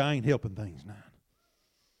to say, I ain't helping things now.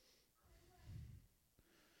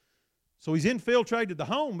 So he's infiltrated the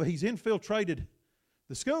home, but he's infiltrated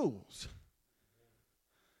the schools.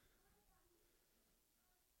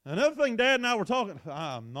 Another thing Dad and I were talking,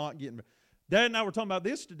 Dad and I were talking about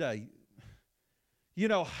this today. You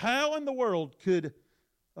know, how in the world could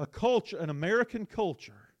a culture, an American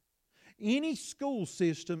culture, any school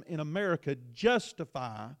system in America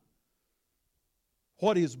justify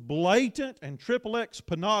what is blatant and XXX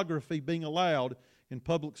pornography being allowed in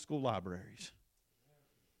public school libraries?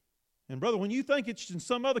 And brother, when you think it's in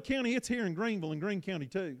some other county, it's here in Greenville and Greene County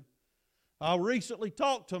too. I recently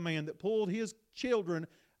talked to a man that pulled his children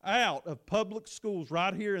out of public schools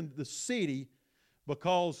right here in the city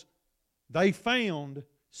because they found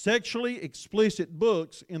sexually explicit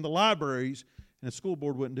books in the libraries, and the school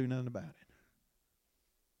board wouldn't do nothing about it.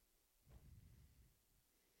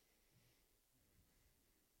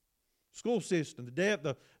 school system,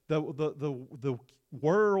 the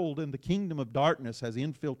world and the kingdom of darkness has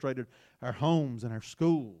infiltrated our homes and our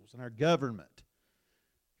schools and our government.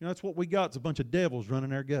 You know, that's what we got. It's a bunch of devils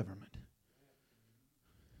running our government.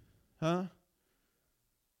 Huh?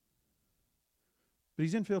 But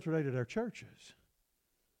he's infiltrated our churches.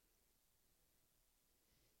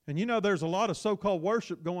 And you know, there's a lot of so-called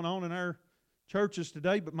worship going on in our churches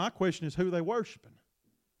today, but my question is, who are they worshiping?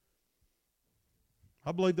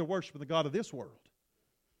 I believe they're worshiping the God of this world.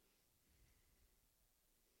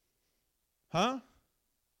 Huh?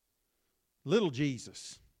 Little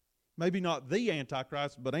Jesus. Maybe not the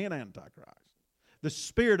Antichrist, but an Antichrist. The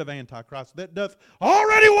spirit of Antichrist that doth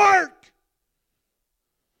already work.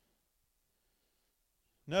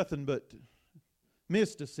 Nothing but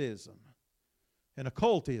mysticism and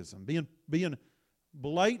occultism being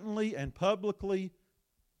blatantly and publicly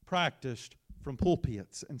practiced from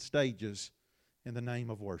pulpits and stages in the name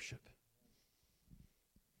of worship.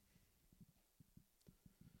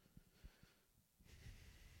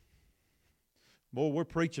 Boy, we're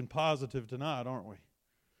preaching positive tonight, aren't we?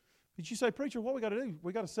 Did you say, preacher, what we got to do?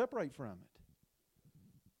 We got to separate from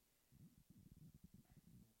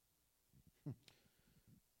it.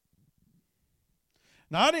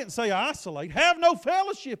 Now, I didn't say isolate. Have no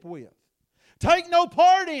fellowship with. Take no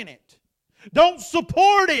part in it. Don't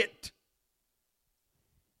support it.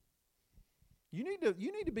 You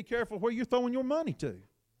need to be careful where you're throwing your money to.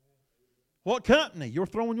 What company you're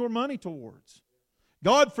throwing your money towards.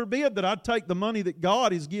 God forbid that I'd take the money that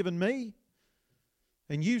God has given me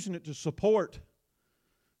and using it to support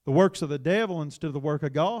the works of the devil instead of the work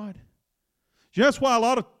of God. You know, that's why a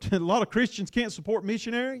lot of Christians can't support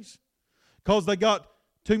missionaries, because they got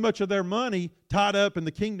too much of their money tied up in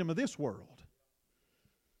the kingdom of this world.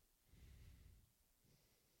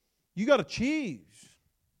 You got to choose.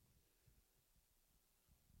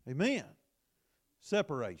 Amen.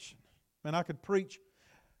 Separation. And I could preach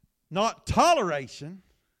not toleration,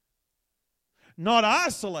 not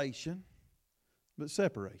isolation, but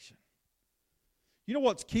separation. You know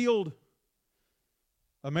what's killed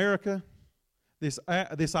America? This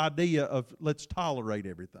idea of let's tolerate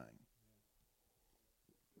everything.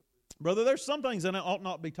 Brother, there's some things that ought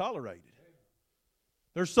not be tolerated.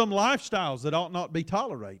 There's some lifestyles that ought not be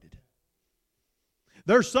tolerated.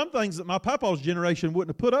 There's some things that my papa's generation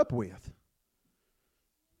wouldn't have put up with.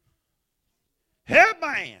 Hey,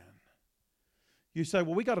 man! You say,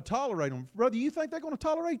 well, we got to tolerate them. Brother, you think they're going to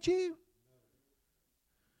tolerate you?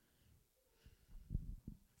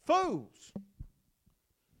 Fools.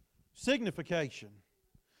 Signification.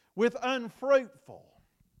 With unfruitful.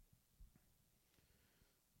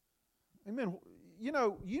 Amen. You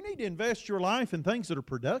know, you need to invest your life in things that are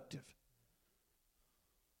productive.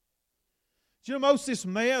 Do you know most of this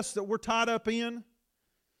mess that we're tied up in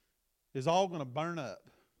is all going to burn up,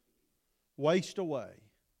 waste away.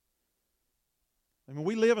 I mean,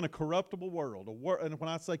 we live in a corruptible world. And when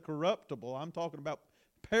I say corruptible, I'm talking about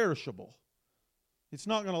perishable. It's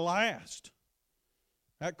not going to last.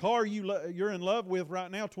 That car you're in love with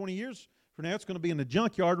right now, 20 years from now, it's going to be in the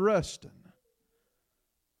junkyard rusting.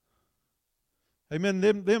 Amen.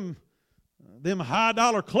 Them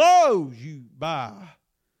high-dollar clothes you buy,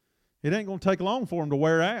 it ain't going to take long for them to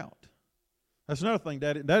wear out. That's another thing,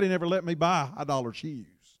 Daddy. Daddy never let me buy high-dollar shoes.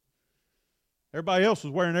 Everybody else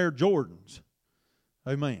was wearing Air Jordans.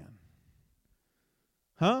 Amen.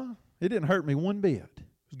 Huh? It didn't hurt me one bit.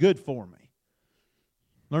 It was good for me.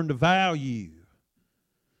 Learn to value,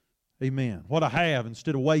 amen, what I have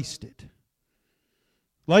instead of waste it.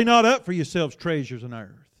 Lay not up for yourselves treasures on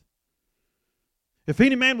earth. If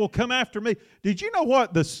any man will come after me. Did you know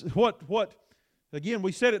what again,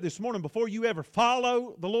 we said it this morning, before you ever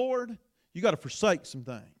follow the Lord, you got to forsake some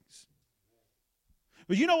things.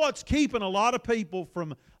 But you know what's keeping a lot of people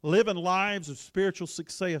from living lives of spiritual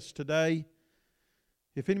success today?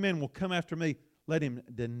 If any man will come after me, let him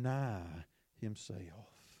deny himself.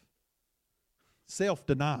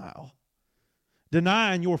 Self-denial.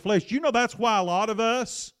 Denying your flesh. You know that's why a lot of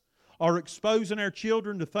us are exposing our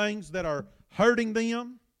children to things that are hurting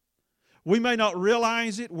them. We may not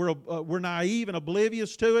realize it. We're naive and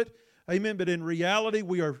oblivious to it. Amen. But in reality,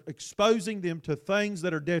 we are exposing them to things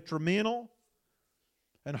that are detrimental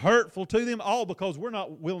and hurtful to them, all because we're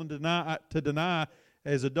not willing to deny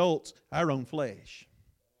as adults our own flesh.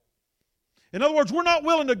 In other words, we're not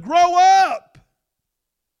willing to grow up.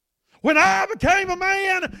 When I became a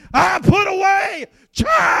man, I put away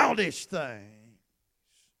childish things.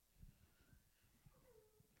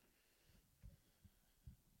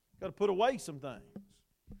 Got to put away some things.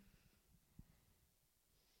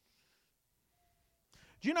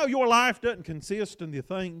 Do you know your life doesn't consist in the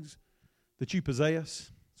things that you possess?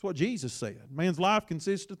 That's what Jesus said. Man's life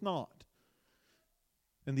consisteth not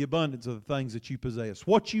in the abundance of the things that you possess.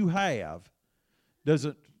 What you have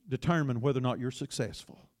doesn't determine whether or not you're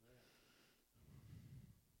successful.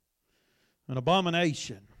 An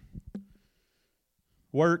abomination,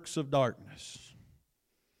 works of darkness.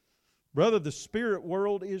 Brother, the spirit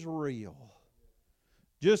world is real.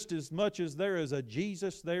 Just as much as there is a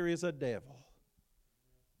Jesus, there is a devil.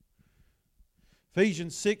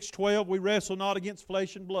 Ephesians 6:12, we wrestle not against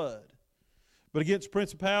flesh and blood, but against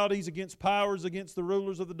principalities, against powers, against the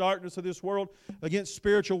rulers of the darkness of this world, against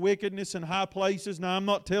spiritual wickedness in high places. Now, I'm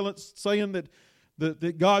not saying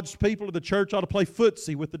that God's people or the church ought to play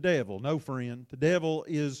footsie with the devil. No, friend. The devil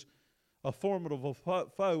is a formidable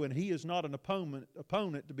foe, and he is not an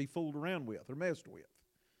opponent to be fooled around with or messed with.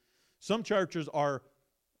 Some churches are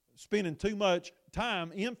spending too much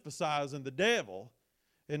time emphasizing the devil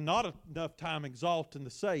and not enough time exalting the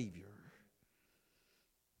Savior.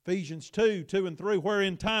 Ephesians 2:2-3, where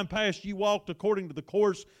in time past you walked according to the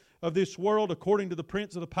course of this world, according to the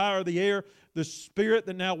prince of the power of the air, the spirit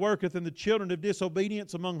that now worketh in the children of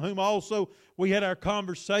disobedience, among whom also we had our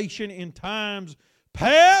conversation in times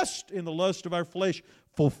past in the lust of our flesh,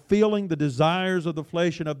 fulfilling the desires of the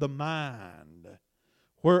flesh and of the mind,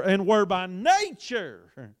 were by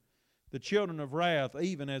nature the children of wrath,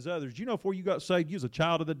 even as others. You know, before you got saved, you was a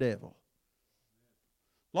child of the devil.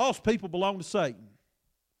 Lost people belong to Satan.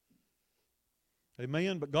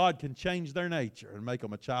 Amen? But God can change their nature and make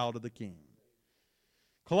them a child of the King.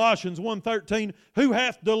 Colossians 1:13, who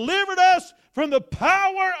hath delivered us from the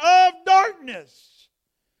power of darkness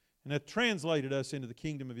and hath translated us into the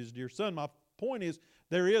kingdom of His dear Son. My point is,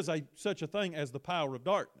 there is such a thing as the power of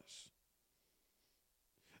darkness.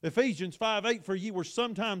 Ephesians 5:8, for ye were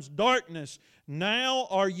sometimes darkness, now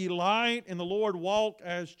are ye light, and the Lord walk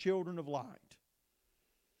as children of light.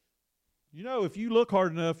 You know, if you look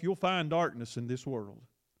hard enough, you'll find darkness in this world.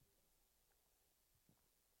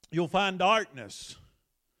 You'll find darkness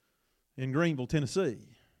in Greenville, Tennessee.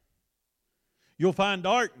 You'll find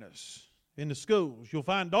darkness in the schools. You'll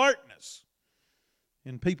find darkness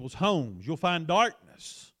in people's homes. You'll find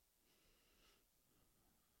darkness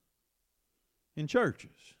in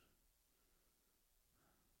churches.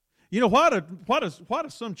 You know, why do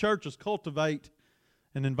some churches cultivate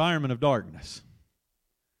an environment of darkness?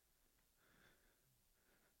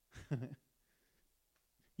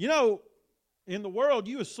 You know, in the world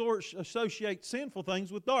you associate sinful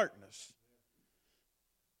things with darkness.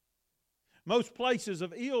 Most places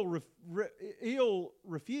of ill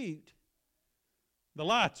repute, the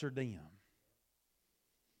lights are dim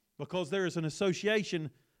because there is an association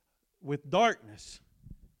with darkness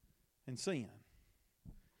and sin.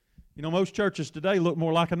 You know, most churches today look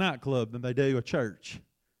more like a nightclub than they do a church.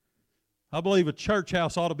 I believe a church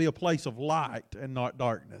house ought to be a place of light and not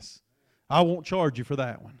darkness. I won't charge you for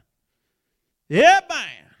that one. Yeah,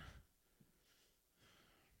 man.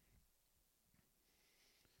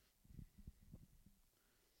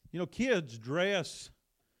 You know, kids dress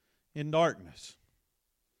in darkness,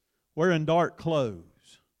 wearing dark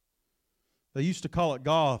clothes. They used to call it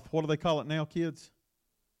goth. What do they call it now, kids?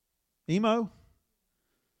 Emo?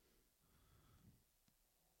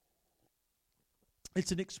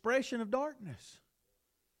 It's an expression of darkness.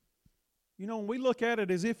 You know, when we look at it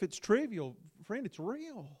as if it's trivial, friend, it's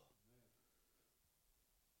real.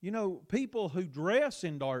 You know, people who dress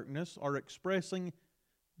in darkness are expressing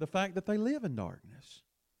the fact that they live in darkness.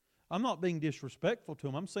 I'm not being disrespectful to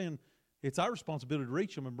them. I'm saying it's our responsibility to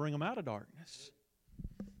reach them and bring them out of darkness.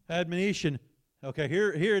 Admonition. Okay,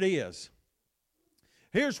 here it is.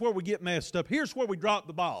 Here's where we get messed up. Here's where we drop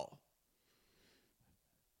the ball.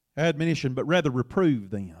 Admonition, but rather reprove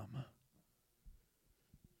them.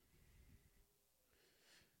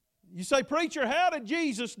 You say, preacher, how did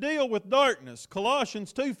Jesus deal with darkness?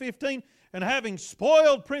 Colossians 2:15, and having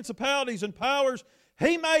spoiled principalities and powers,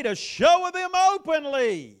 He made a show of them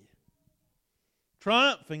openly,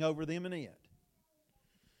 triumphing over them in it.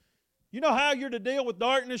 You know how you're to deal with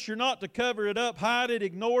darkness? You're not to cover it up, hide it,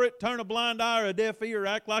 ignore it, turn a blind eye or a deaf ear,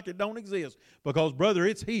 act like it don't exist. Because, brother,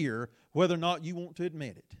 it's here, whether or not you want to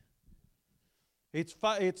admit it.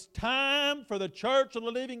 It's time for the church of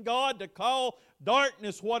the living God to call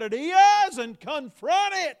darkness what it is and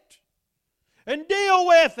confront it and deal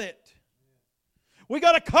with it. We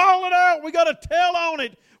got to call it out. We got to tell on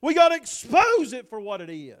it. We got to expose it for what it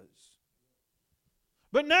is.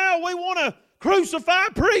 But now we want to crucify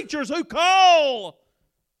preachers who call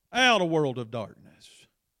out a world of darkness.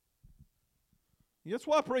 That's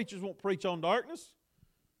why preachers won't preach on darkness.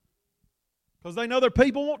 Because they know their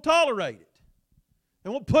people won't tolerate it. They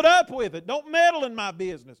won't put up with it. Don't meddle in my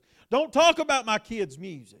business. Don't talk about my kids'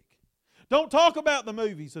 music. Don't talk about the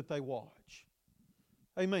movies that they watch.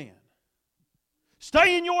 Amen.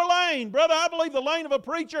 Stay in your lane. Brother, I believe the lane of a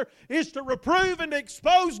preacher is to reprove and to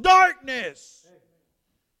expose darkness.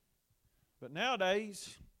 But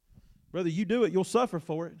nowadays, brother, you do it, you'll suffer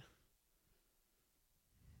for it.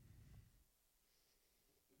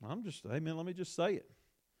 Amen, let me just say it.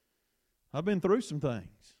 I've been through some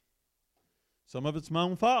things. Some of it's my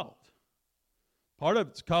own fault. Part of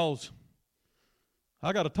it's because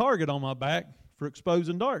I got a target on my back for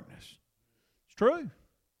exposing darkness. It's true.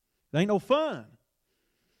 It ain't no fun.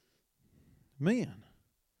 Men.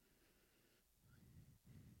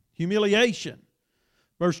 Humiliation.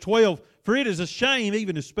 Verse 12, for it is a shame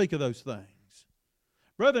even to speak of those things.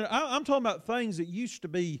 Brother, I'm talking about things that used to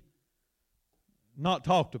be not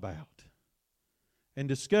talked about and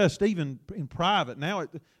discussed even in private. Now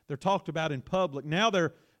they're talked about in public. Now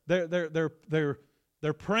they're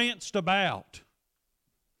pranced about.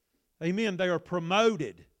 Amen. They are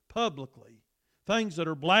promoted publicly. Things that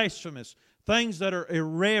are blasphemous, things that are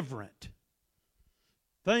irreverent,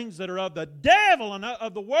 things that are of the devil and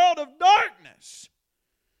of the world of darkness.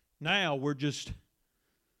 Now we're just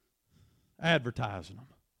advertising them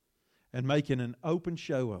and making an open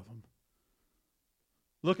show of them.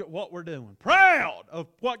 Look at what we're doing. Proud of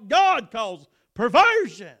what God calls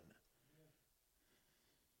perversion.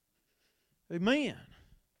 Amen.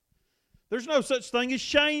 There's no such thing as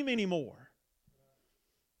shame anymore.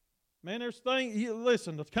 Man, there's things,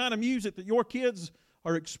 listen, the kind of music that your kids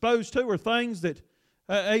are exposed to are things that,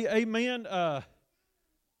 amen,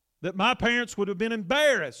 that my parents would have been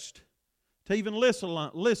embarrassed to even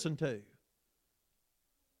listen to.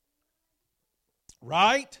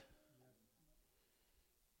 Right?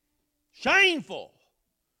 Shameful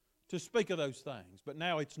to speak of those things, but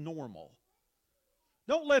now it's normal.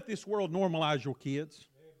 Don't let this world normalize your kids.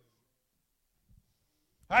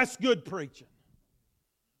 That's good preaching.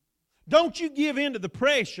 Don't you give in to the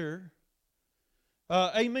pressure,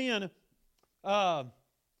 amen, that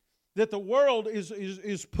the world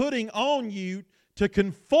is putting on you to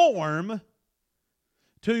conform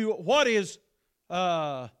to what is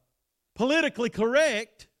politically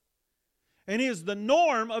correct and is the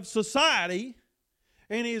norm of society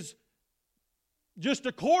and is just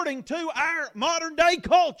according to our modern day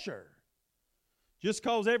culture. Just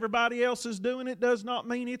because everybody else is doing it does not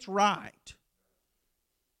mean it's right.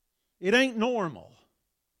 It ain't normal.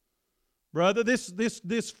 Brother, this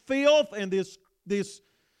filth and this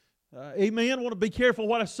amen, I want to be careful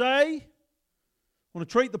what I say. I want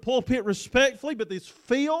to treat the pulpit respectfully, but this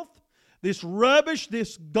filth, this rubbish,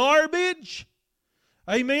 this garbage,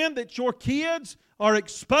 amen, that your kids are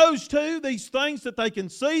exposed to, these things that they can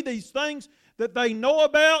see, these things that they know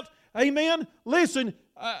about, amen. Listen,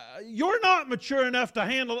 you're not mature enough to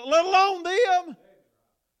handle it, let alone them.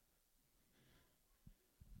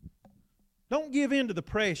 Don't give in to the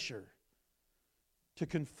pressure to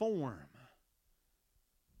conform.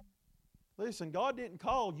 Listen, God didn't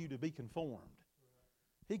call you to be conformed.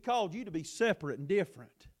 He called you to be separate and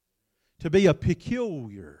different, to be a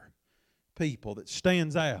peculiar people that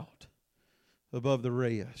stands out above the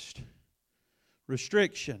rest.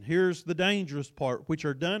 Restriction. Here's the dangerous part, which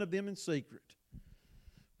are done of them in secret.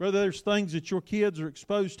 Brother, there's things that your kids are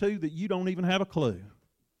exposed to that you don't even have a clue.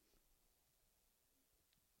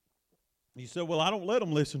 You said, well, I don't let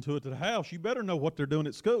them listen to it at the house. You better know what they're doing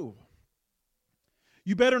at school.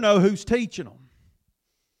 You better know who's teaching them.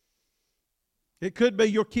 It could be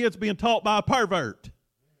your kids being taught by a pervert.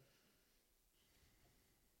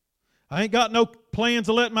 I ain't got no plans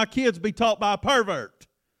of letting my kids be taught by a pervert.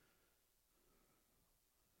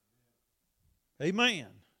 Amen.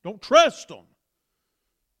 Don't trust them.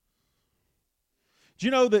 Do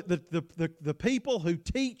you know that the people who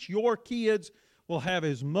teach your kids will have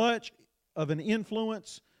as much of an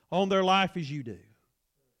influence on their life as you do?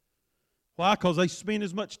 Why? Because they spend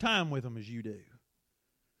as much time with them as you do.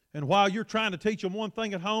 And while you're trying to teach them one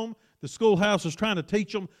thing at home, the schoolhouse is trying to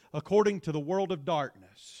teach them according to the world of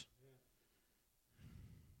darkness.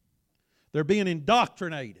 They're being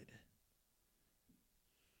indoctrinated.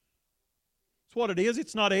 That's what it is.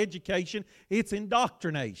 It's not education. It's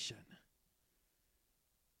indoctrination.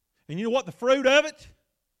 And you know what the fruit of it?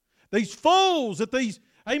 These fools that these,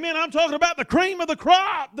 amen, I'm talking about the cream of the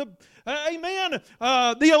crop, the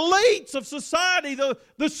elites of society,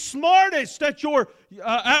 the smartest at your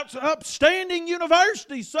upstanding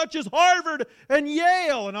universities such as Harvard and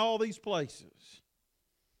Yale and all these places.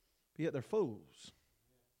 But yet they're fools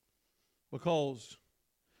because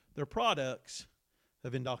they're products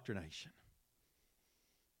of indoctrination.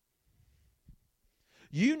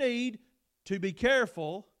 You need to be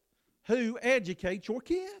careful who educates your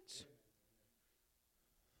kids.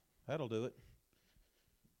 That'll do it.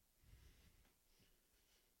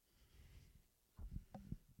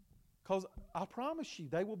 Because I promise you,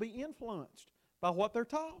 they will be influenced by what they're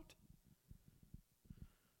taught.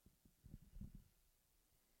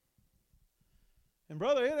 And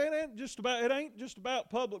brother, it ain't just about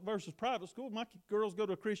public versus private school. My girls go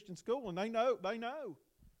to a Christian school, and they know,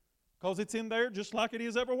 because it's in there just like it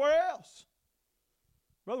is everywhere else.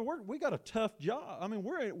 Brother, we got a tough job. I mean,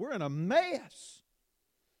 we're in a mess,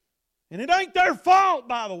 and it ain't their fault,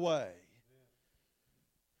 by the way.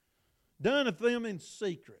 Done of them in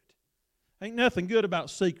secret. Ain't nothing good about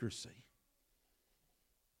secrecy.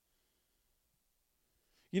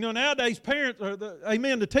 You know, nowadays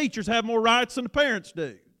the teachers have more rights than the parents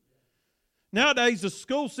do. Nowadays the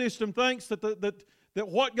school system thinks that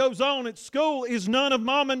what goes on at school is none of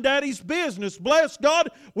mom and daddy's business. Bless God,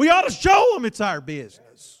 we ought to show them it's our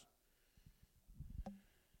business.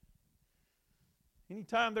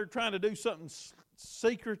 Anytime they're trying to do something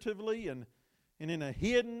secretively and in a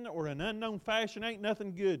hidden or an unknown fashion, ain't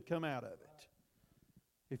nothing good come out of it.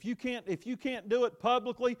 If you can't do it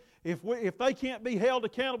publicly, if they can't be held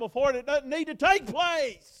accountable for it, it doesn't need to take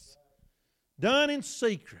place. Done in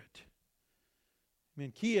secret. I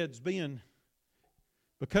mean, kids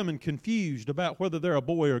becoming confused about whether they're a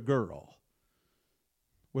boy or a girl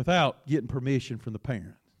without getting permission from the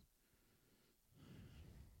parent.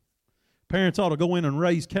 Parents ought to go in and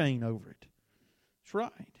raise Cain over it. That's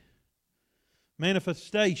right.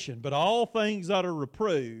 Manifestation, but all things that are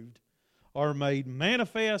reproved are made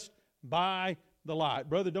manifest by the light.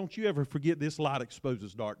 Brother, don't you ever forget this light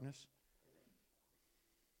exposes darkness.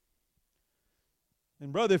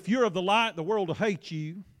 And brother, if you're of the light, the world will hate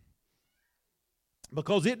you,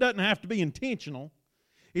 because it doesn't have to be intentional.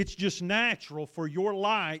 It's just natural for your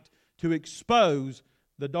light to expose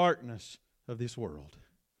the darkness of this world.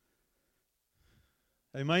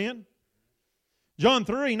 Amen? John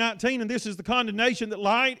 3:19, and this is the condemnation, that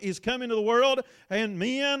light is come into the world, and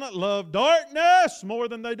men love darkness more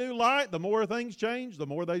than they do light. The more things change, the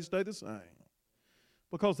more they stay the same,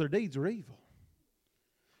 because their deeds are evil.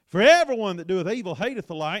 For everyone that doeth evil hateth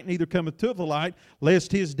the light, neither cometh to the light,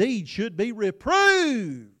 lest his deeds should be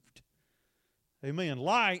reproved. Amen.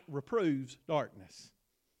 Light reproves darkness.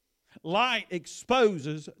 Light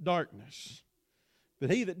exposes darkness.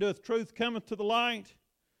 But he that doeth truth cometh to the light,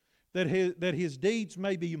 that his deeds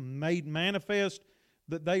may be made manifest,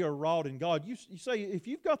 that they are wrought in God. You say, if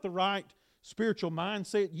you've got the right spiritual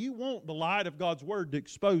mindset, you want the light of God's Word to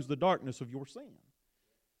expose the darkness of your sin.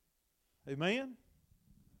 Amen?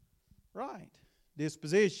 Right.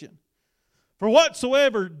 Disposition. For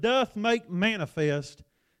whatsoever doth make manifest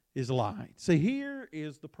is light. See, here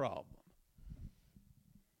is the problem.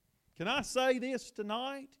 Can I say this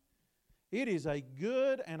tonight? It is a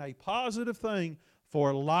good and a positive thing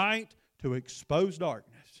for light to expose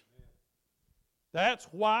darkness. That's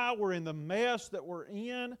why we're in the mess that we're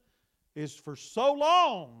in, is for so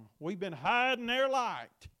long we've been hiding their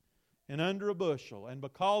light and under a bushel. And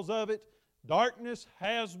because of it, darkness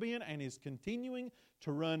has been and is continuing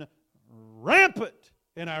to run rampant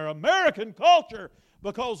in our American culture,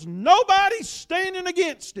 because nobody's standing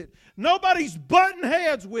against it. Nobody's butting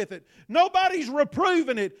heads with it. Nobody's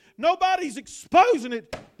reproving it. Nobody's exposing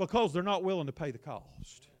it, because they're not willing to pay the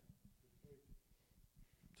cost.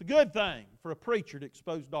 It's a good thing for a preacher to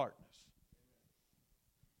expose darkness.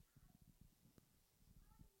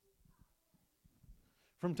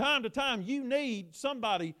 From time to time, you need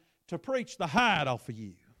somebody to preach the hide off of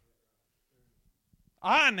you.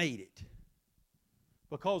 I need it.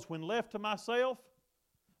 Because when left to myself,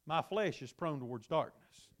 my flesh is prone towards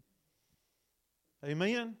darkness.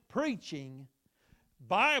 Amen? Preaching,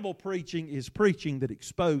 Bible preaching, is preaching that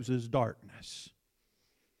exposes darkness.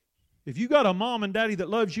 If you got a mom and daddy that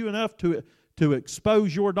loves you enough to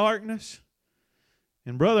expose your darkness,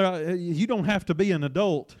 and brother, you don't have to be an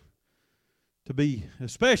adult to be,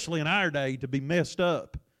 especially in our day, to be messed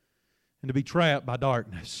up and to be trapped by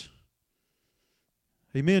darkness.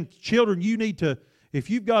 Amen? Children, you need to, if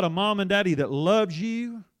you've got a mom and daddy that loves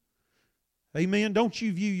you, amen, don't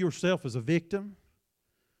you view yourself as a victim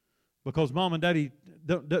because mom and daddy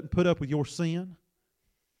doesn't put up with your sin.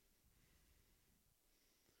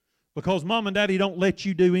 Because mom and daddy don't let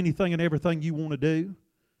you do anything and everything you want to do.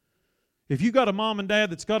 If you've got a mom and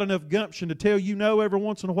dad that's got enough gumption to tell you no every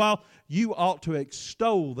once in a while, you ought to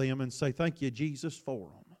extol them and say, thank you, Jesus, for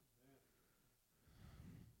them.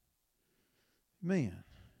 Amen.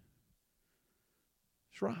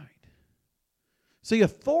 That's right. See,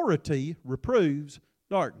 authority reproves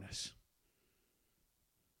darkness.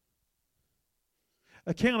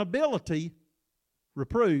 Accountability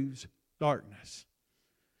reproves darkness.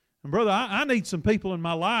 And brother, I need some people in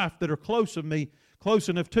my life that are close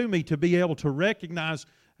enough to me to be able to recognize,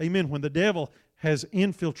 amen, when the devil has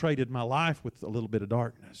infiltrated my life with a little bit of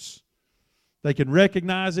darkness. They can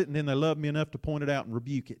recognize it, and then they love me enough to point it out and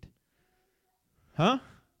rebuke it. Huh?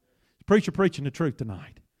 Preacher preaching the truth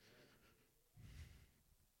tonight.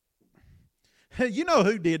 You know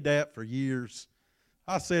who did that for years?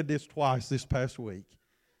 I said this twice this past week.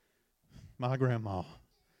 My grandma.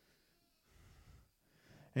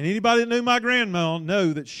 And anybody that knew my grandma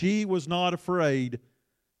knew that she was not afraid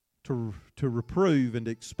to reprove and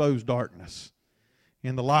to expose darkness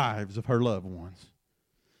in the lives of her loved ones.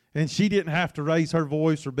 And she didn't have to raise her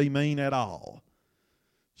voice or be mean at all.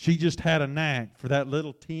 She just had a knack for that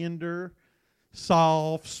little tender,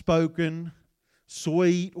 soft-spoken,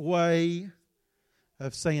 sweet way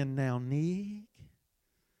of saying, "Now, Nick."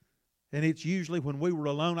 And it's usually when we were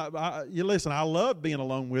alone. You listen, I loved being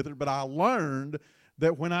alone with her, but I learned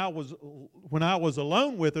that when I was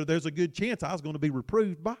alone with her, there's a good chance I was going to be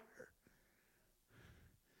reproved by her.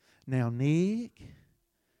 "Now, Nick,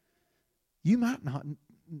 you might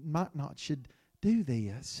not should do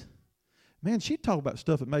this." Man, she'd talk about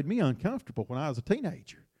stuff that made me uncomfortable when I was a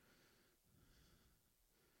teenager.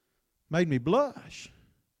 Made me blush.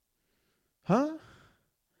 Huh?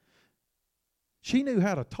 She knew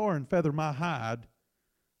how to tar and feather my hide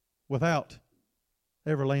without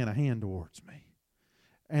ever laying a hand towards me.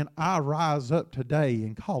 And I rise up today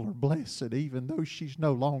and call her blessed, even though she's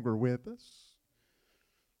no longer with us.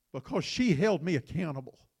 Because she held me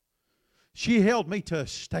accountable. She held me to a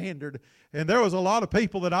standard. And there was a lot of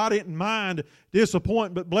people that I didn't mind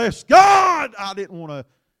disappointing, but bless God, I didn't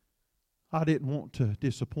want to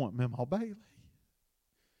disappoint Mama Bailey.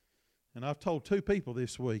 And I've told 2 people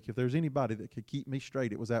this week, if there's anybody that could keep me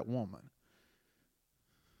straight, it was that woman.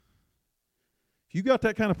 If you got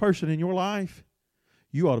that kind of person in your life,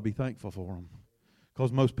 you ought to be thankful for them,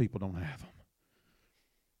 because most people don't have them.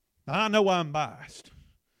 Now, I know I'm biased,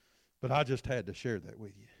 but I just had to share that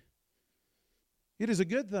with you. It is a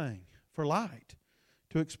good thing for light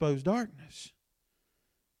to expose darkness.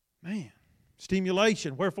 Man,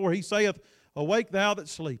 stimulation. Wherefore he saith, "Awake thou that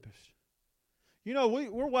sleepest." You know,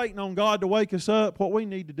 we're waiting on God to wake us up. What we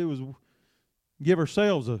need to do is give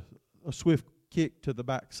ourselves a swift kick to the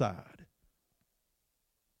backside.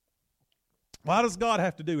 Why does God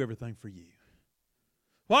have to do everything for you?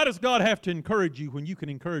 Why does God have to encourage you when you can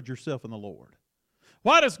encourage yourself in the Lord?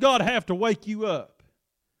 Why does God have to wake you up?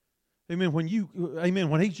 Amen. When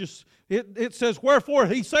he's just, it says, "Wherefore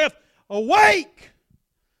he saith, Awake,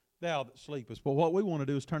 thou that sleepest." But what we want to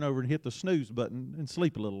do is turn over and hit the snooze button and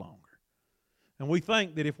sleep a little longer. And we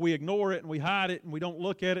think that if we ignore it and we hide it and we don't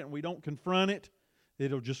look at it and we don't confront it,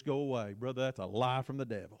 it'll just go away. Brother, that's a lie from the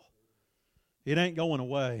devil. It ain't going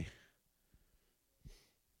away.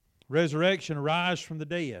 Resurrection, arise from the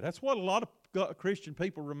dead. That's what a lot of Christian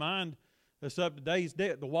people remind us of today's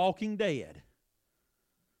dead, the walking dead.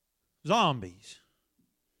 Zombies.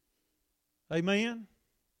 Amen?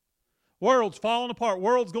 World's falling apart.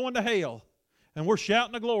 World's going to hell. And we're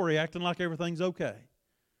shouting the glory, acting like everything's okay.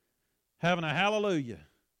 Having a hallelujah.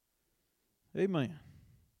 Amen.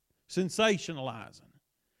 Sensationalizing.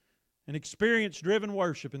 And experience-driven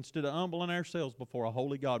worship instead of humbling ourselves before a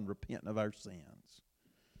holy God and repenting of our sins.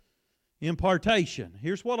 Impartation.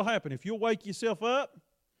 Here's what will happen. If you'll wake yourself up,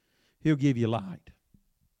 He'll give you light.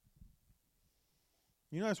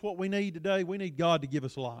 You know, that's what we need today. We need God to give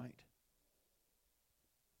us light.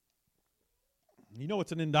 You know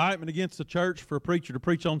it's an indictment against the church for a preacher to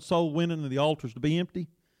preach on soul winning and the altars to be empty?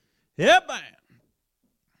 Yep, man.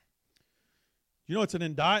 You know it's an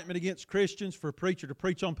indictment against Christians for a preacher to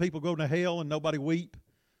preach on people going to hell and nobody weep?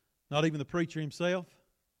 Not even the preacher himself?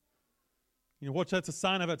 You know what that's a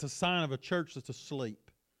sign of? It's a sign of a church that's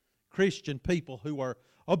asleep. Christian people who are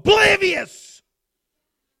oblivious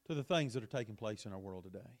to the things that are taking place in our world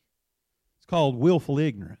today. It's called willful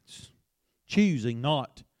ignorance. Choosing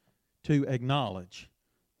not to acknowledge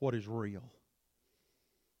what is real.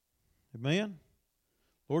 Amen?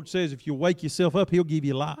 The Lord says if you wake yourself up, He'll give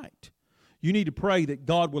you light. You need to pray that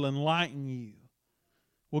God will enlighten you,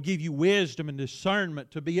 will give you wisdom and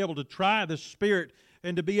discernment to be able to try the Spirit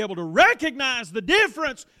and to be able to recognize the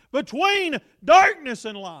difference between darkness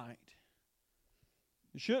and light.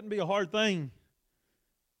 It shouldn't be a hard thing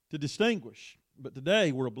to distinguish, but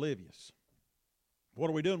today we're oblivious. What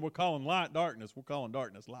are we doing? We're calling light darkness. We're calling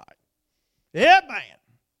darkness light. Yeah, man.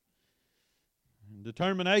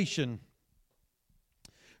 Determination.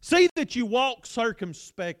 See that you walk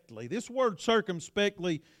circumspectly. This word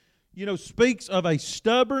circumspectly, speaks of a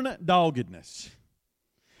stubborn doggedness.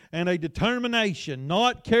 and a determination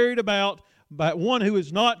not carried about by one who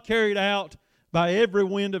is not carried out by every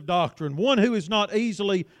wind of doctrine, one who is not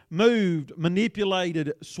easily moved,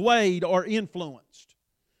 manipulated, swayed, or influenced.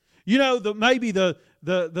 You know, maybe the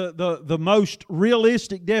most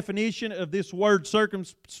realistic definition of this word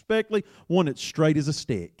circumspectly, one that's straight as a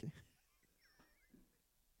stick.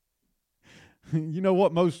 You know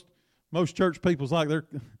what most church people's like?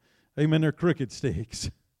 They're crooked sticks.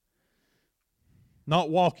 Not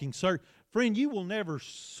walking. Friend, you will never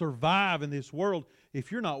survive in this world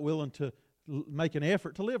if you're not willing to make an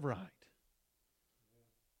effort to live right.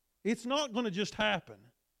 It's not going to just happen.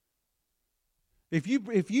 If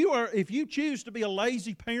you choose to be a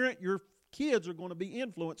lazy parent, your kids are going to be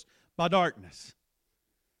influenced by darkness.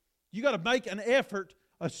 You got to make an effort,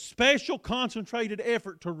 a special concentrated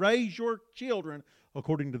effort to raise your children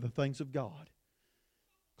according to the things of God.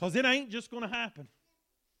 Because it ain't just going to happen.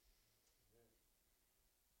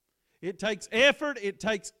 It takes effort, it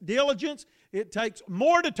takes diligence, it takes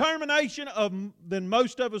more determination than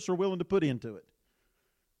most of us are willing to put into it.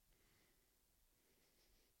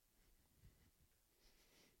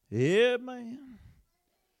 Yeah, man.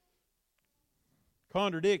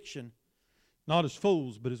 Contradiction, not as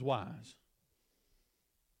fools, but as wise.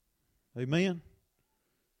 Amen.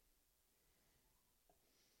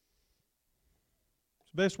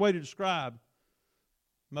 It's the best way to describe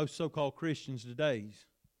most so-called Christians today.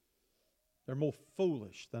 They're more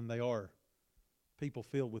foolish than they are people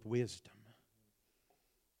filled with wisdom.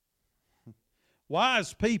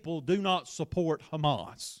 Wise people do not support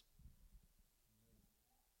Hamas.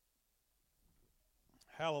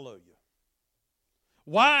 Hallelujah.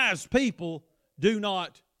 Wise people do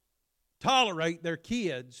not tolerate their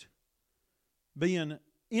kids being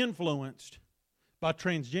influenced by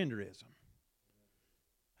transgenderism.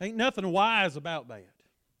 Ain't nothing wise about that.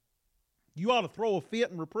 You ought to throw a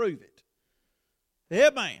fit and reprove it.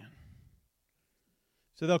 Amen.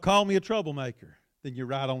 So they'll call me a troublemaker. Then you're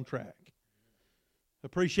right on track.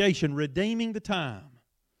 Appreciation, redeeming the time.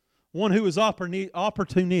 One who is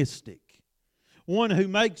opportunistic. One who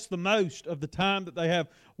makes the most of the time that they have.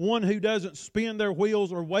 One who doesn't spin their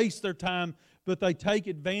wheels or waste their time, but they take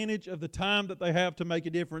advantage of the time that they have to make a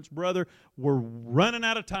difference. Brother, we're running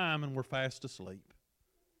out of time and we're fast asleep.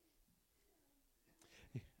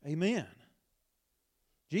 Amen.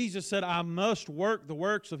 Jesus said, I must work the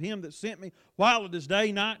works of Him that sent me while it is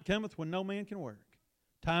day. Night cometh when no man can work.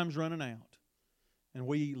 Time's running out. And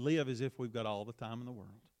we live as if we've got all the time in the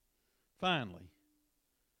world. Finally,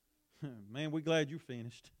 man, we're glad you're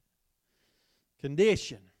finished.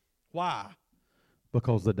 Condition. Why?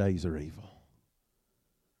 Because the days are evil.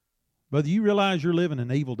 Brother, you realize you're living in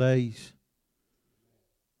evil days?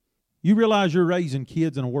 You realize you're raising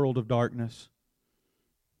kids in a world of darkness?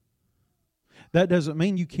 That doesn't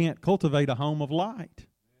mean you can't cultivate a home of light.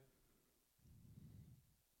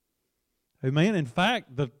 Amen. In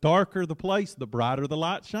fact, the darker the place, the brighter the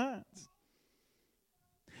light shines.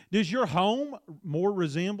 Does your home more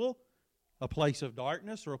resemble a place of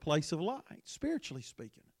darkness or a place of light, spiritually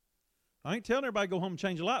speaking? I ain't telling everybody to go home and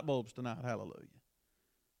change the light bulbs tonight. Hallelujah.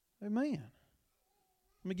 Amen.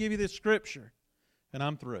 Let me give you this scripture, and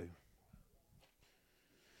I'm through.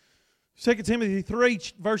 2 Timothy 3,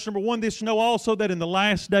 verse number 1, this know also that in the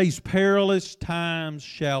last days perilous times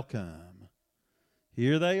shall come.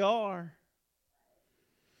 Here they are.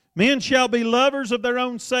 Men shall be lovers of their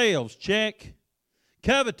own selves. Check.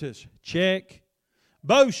 Covetous. Check.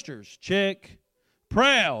 Boasters. Check.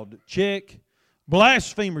 Proud. Check.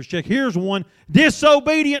 Blasphemers. Check. Here's one.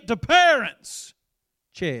 Disobedient to parents.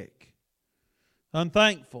 Check.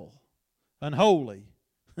 Unthankful. Unholy.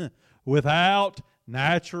 Without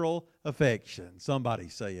natural affection. Somebody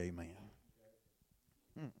say amen.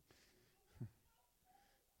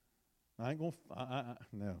 I ain't going to...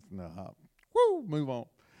 No. Woo, move on.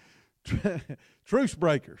 Truce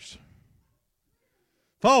breakers.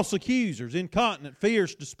 False accusers. Incontinent,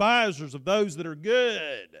 fierce, despisers of those that are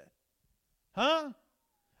good. Huh?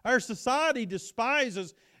 Our society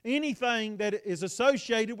despises anything that is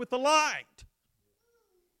associated with the light.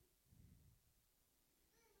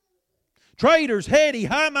 Traitors, heady,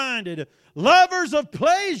 high-minded, lovers of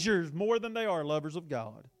pleasures more than they are lovers of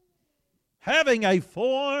God. Having a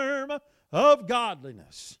form of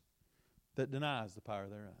godliness that denies the power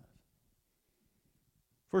thereof.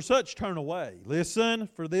 For such turn away. Listen,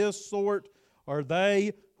 for this sort are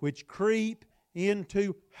they which creep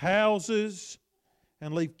into houses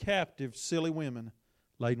and leave captive silly women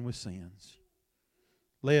laden with sins,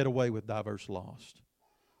 led away with diverse lost.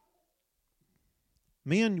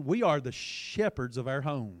 Men, we are the shepherds of our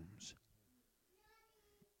homes.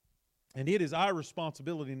 And it is our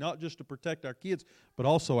responsibility not just to protect our kids, but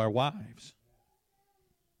also our wives.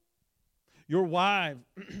 Your wife,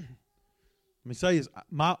 let me say this,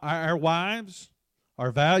 our wives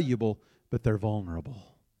are valuable, but they're vulnerable.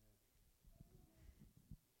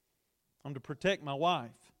 I'm to protect my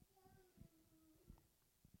wife.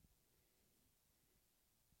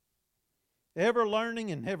 Ever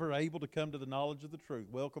learning and never able to come to the knowledge of the truth.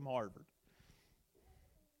 Welcome, Harvard.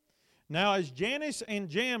 Now, as Jannes and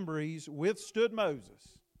Jambres withstood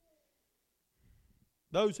Moses,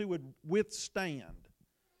 those who would withstand,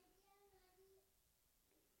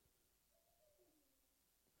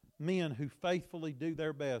 men who faithfully do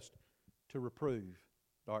their best to reprove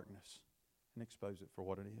darkness and expose it for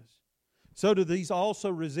what it is. So do these also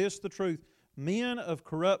resist the truth. Men of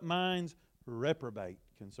corrupt minds reprobate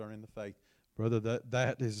concerning the faith. Brother,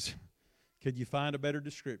 that is, could you find a better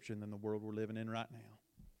description than the world we're living in right now?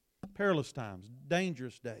 Perilous times,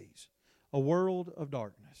 dangerous days, a world of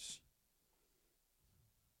darkness.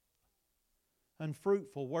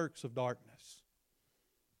 Unfruitful works of darkness.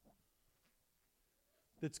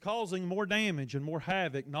 That's causing more damage and more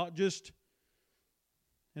havoc, not just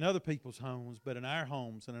in other people's homes, but in our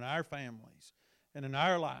homes and in our families and in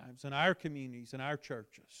our lives and our communities and our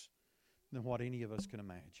churches than what any of us can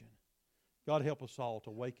imagine. God help us all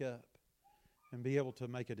to wake up and be able to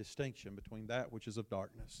make a distinction between that which is of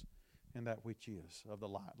darkness and that which is of the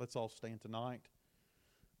light. Let's all stand tonight.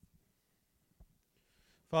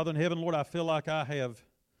 Father in heaven, Lord, I feel like I have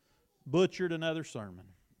butchered another sermon.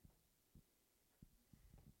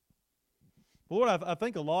 Lord, I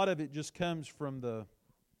think a lot of it just comes from the...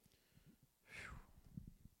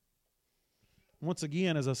 Once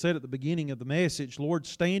again, as I said at the beginning of the message, Lord,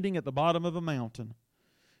 standing at the bottom of a mountain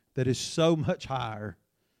that is so much higher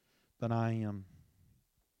than I am.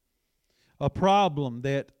 A problem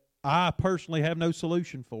that I personally have no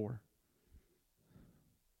solution for.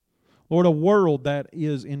 Lord, a world that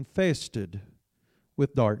is infested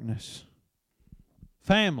with darkness.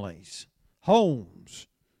 Families, homes,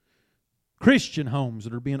 Christian homes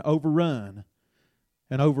that are being overrun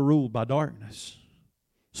and overruled by darkness.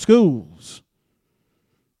 Schools.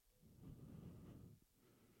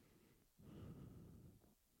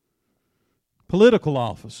 Political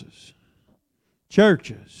offices.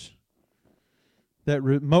 Churches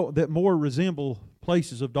that more resemble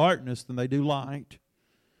places of darkness than they do light.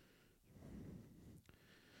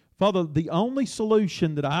 Father, the only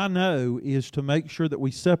solution that I know is to make sure that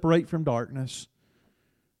we separate from darkness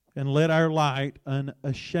and let our light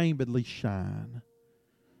unashamedly shine.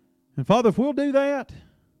 And Father, if we'll do that,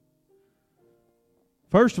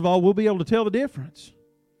 first of all, we'll be able to tell the difference.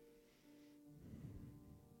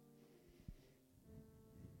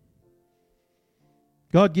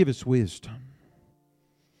 God, give us wisdom.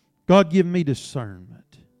 God, give me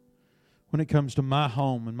discernment when it comes to my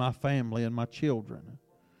home and my family and my children.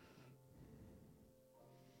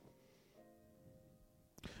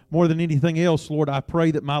 More than anything else, Lord, I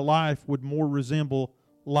pray that my life would more resemble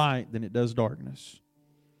light than it does darkness.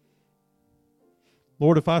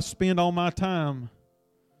 Lord, if I spend all my time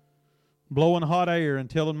blowing hot air and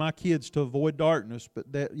telling my kids to avoid darkness, but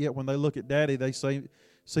yet when they look at Daddy, they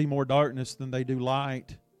see more darkness than they do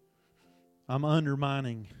light, I'm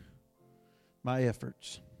undermining my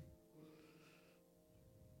efforts.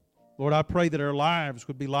 Lord, I pray that our lives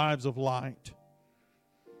would be lives of light.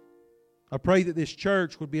 I pray that this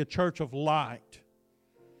church would be a church of light.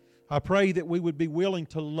 I pray that we would be willing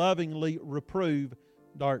to lovingly reprove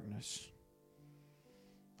darkness.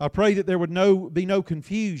 I pray that there would be no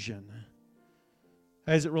confusion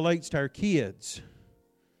as it relates to our kids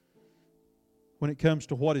when it comes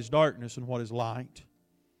to what is darkness and what is light.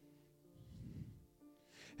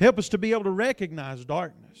 Help us to be able to recognize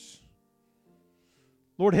darkness.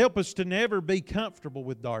 Lord, help us to never be comfortable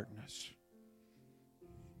with darkness.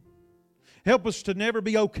 Help us to never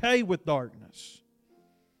be okay with darkness.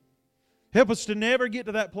 Help us to never get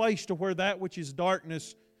to that place to where that which is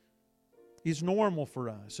darkness is normal for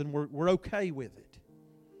us and we're okay with it.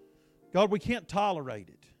 God, we can't tolerate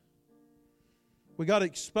it. We got to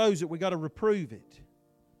expose it. We got to reprove it.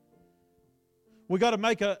 We got to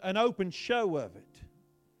make an open show of it.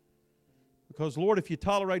 Because, Lord, if you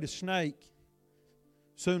tolerate a snake,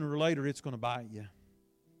 sooner or later it's going to bite you.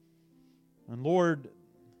 And, Lord,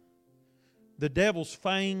 the devil's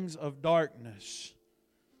fangs of darkness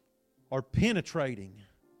are penetrating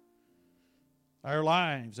our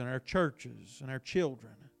lives and our churches and our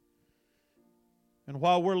children. And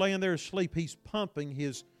while we're laying there asleep, he's pumping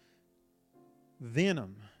his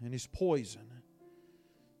venom and his poison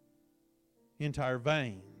into our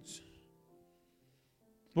veins.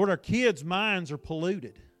 Lord, our kids' minds are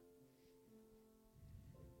polluted.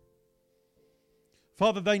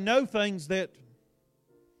 Father, they know things that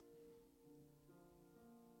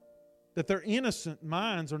their innocent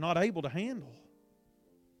minds are not able to handle.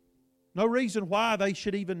 No reason why they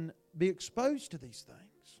should even be exposed to these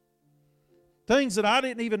things. Things that I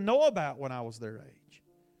didn't even know about when I was their age.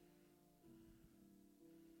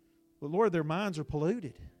 But Lord, their minds are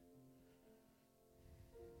polluted,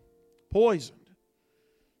 poisoned.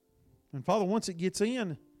 And Father, once it gets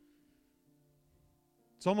in,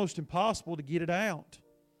 it's almost impossible to get it out.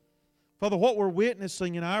 Father, what we're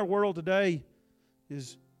witnessing in our world today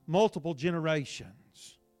is multiple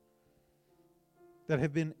generations that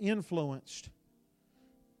have been influenced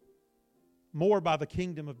more by the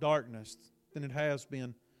kingdom of darkness than it has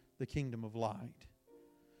been the kingdom of light.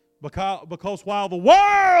 Because while the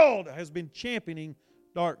world has been championing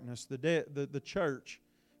darkness, the church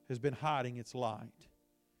has been hiding its light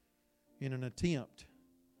in an attempt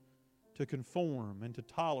to conform and to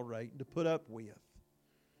tolerate and to put up with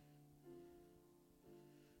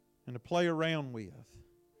and to play around with.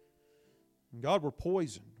 And God, we're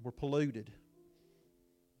poisoned, we're polluted.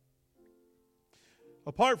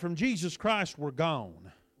 Apart from Jesus Christ, we're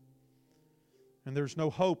gone. And there's no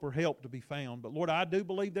hope or help to be found. But Lord, I do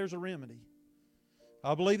believe there's a remedy.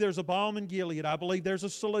 I believe there's a balm in Gilead. I believe there's a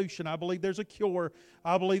solution. I believe there's a cure.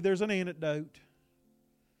 I believe there's an antidote.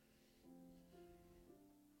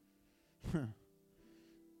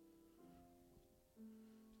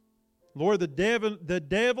 Lord, the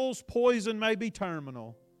devil's poison may be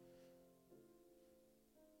terminal.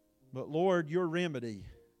 But Lord, your remedy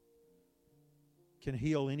can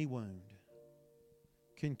heal any wound,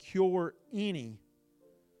 can cure any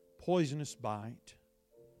poisonous bite.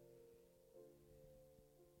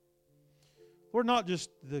 Lord, not just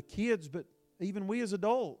the kids, but even we as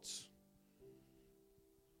adults.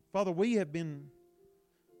 Father, we have been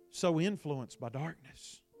so influenced by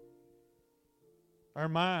darkness.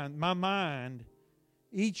 My mind,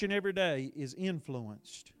 each and every day is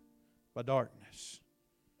influenced by darkness.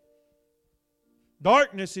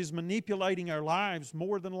 Darkness is manipulating our lives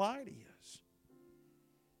more than light is.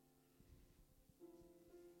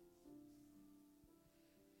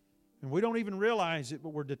 And we don't even realize it, but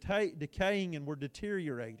we're decaying and we're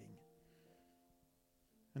deteriorating.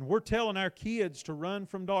 And we're telling our kids to run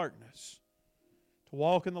from darkness, to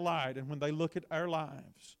walk in the light. And when they look at our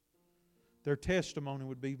lives, their testimony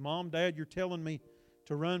would be, Mom, Dad, you're telling me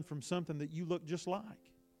to run from something that you look just like.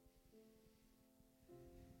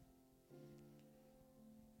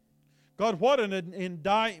 God, what an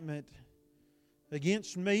indictment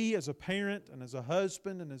against me as a parent and as a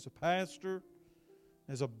husband and as a pastor,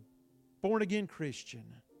 as a born-again Christian,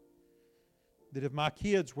 that if my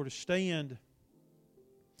kids were to stand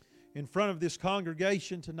in front of this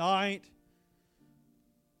congregation tonight,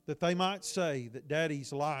 that they might say that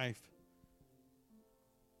Daddy's life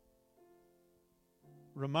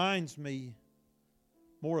reminds me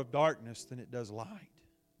more of darkness than it does light.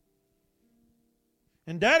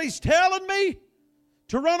 And Daddy's telling me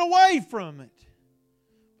to run away from it.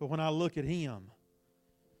 But when I look at Him,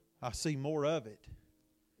 I see more of it.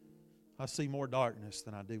 I see more darkness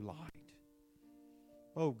than I do light.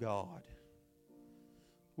 Oh God,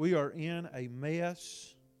 we are in a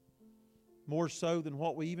mess, more so than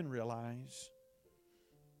what we even realize.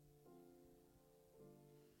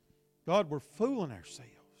 God, we're fooling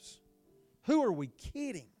ourselves. Who are we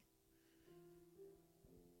kidding?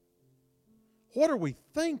 What are we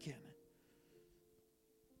thinking?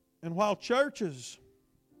 And while church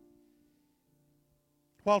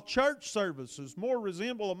services more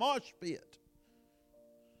resemble a mosh pit,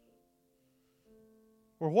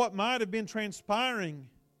 or what might have been transpiring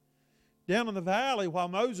down in the valley while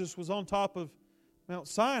Moses was on top of Mount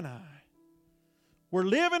Sinai, we're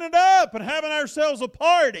living it up and having ourselves a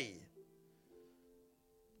party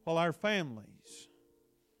while our families,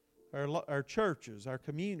 our churches, our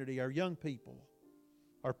community, our young people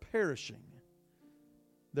are perishing.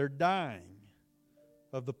 They're dying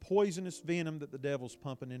of the poisonous venom that the devil's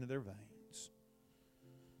pumping into their veins.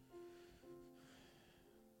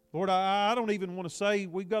 Lord, I don't even want to say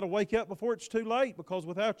we've got to wake up before it's too late, because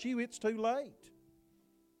without you it's too late.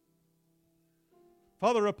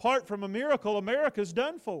 Father, apart from a miracle, America's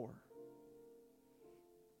done for.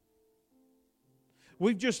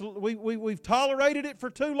 We've tolerated it for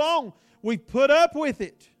too long. We've put up with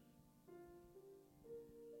it.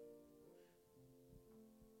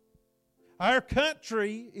 Our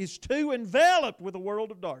country is too enveloped with a world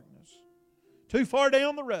of darkness, too far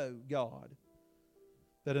down the road, God,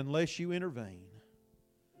 that unless you intervene,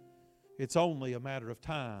 it's only a matter of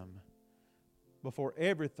time before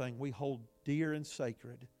everything we hold dear and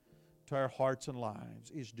sacred to our hearts and lives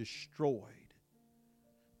is destroyed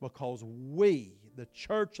Because we, the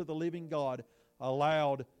church of the living God,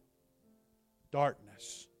 allowed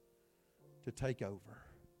darkness to take over.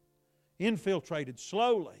 Infiltrated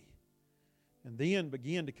slowly, and then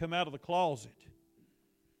began to come out of the closet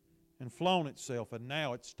and flown itself, and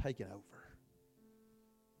now it's taken over.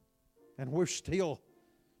 And we're still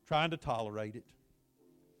trying to tolerate it.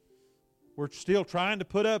 We're still trying to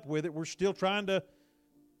put up with it. We're still trying to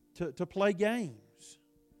play games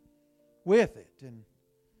with it and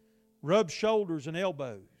rub shoulders and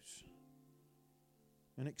elbows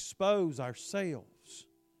and expose ourselves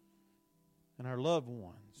and our loved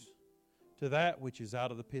ones to that which is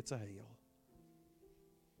out of the pits of hell.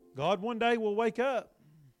 God one day will wake up,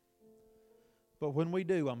 but when we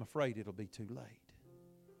do, I'm afraid it'll be too late.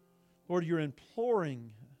 Lord, you're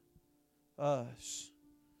imploring us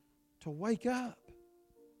to wake up,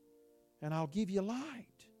 and I'll give you light.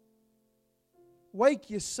 Wake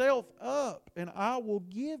yourself up, and I will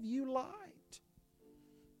give you light.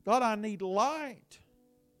 God, I need light.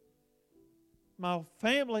 My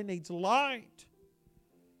family needs light.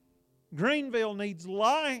 Greenville needs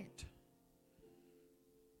light.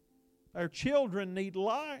 Our children need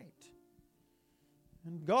light.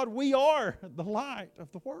 And God, we are the light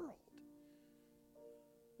of the world.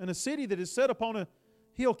 And a city that is set upon a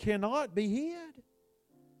hill cannot be hid.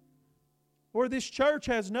 Or this church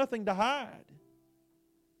has nothing to hide.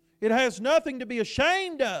 It has nothing to be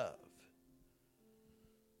ashamed of.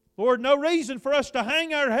 Lord, no reason for us to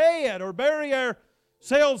hang our head or bury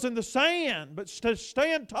ourselves in the sand, but to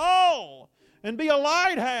stand tall and be a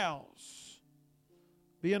lighthouse,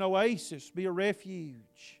 be an oasis, be a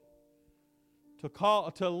refuge,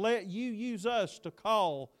 to let you use us to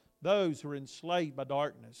call those who are enslaved by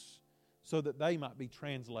darkness so that they might be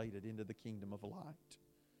translated into the kingdom of light.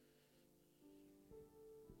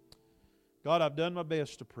 God, I've done my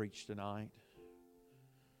best to preach tonight.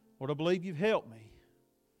 Lord, I believe you've helped me.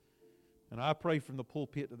 And I pray from the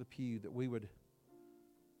pulpit to the pew that we would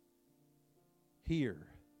hear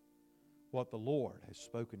what the Lord has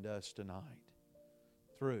spoken to us tonight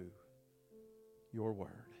through your word.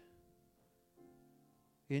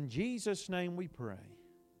 In Jesus' name we pray.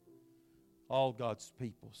 All God's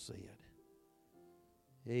people said,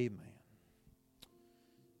 amen.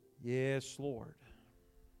 Yes, Lord.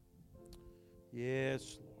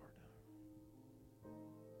 Yes, Lord.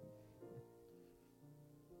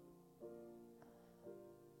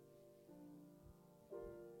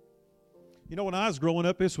 You know, when I was growing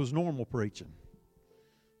up, this was normal preaching.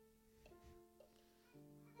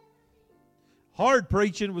 Hard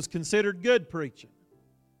preaching was considered good preaching.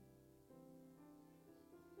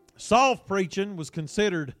 Soft preaching was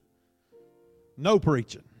considered no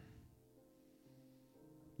preaching.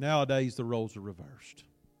 Nowadays, the roles are reversed.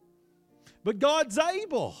 But God's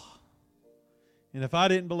able. And if I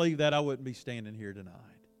didn't believe that, I wouldn't be standing here tonight.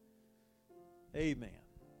 Amen.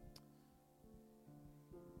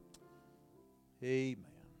 Amen.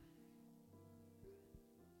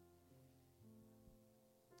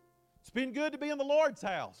 It's been good to be in the Lord's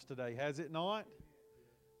house today, has it not?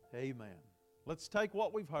 Amen. Let's take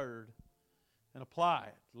what we've heard and apply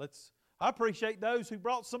it. I appreciate those who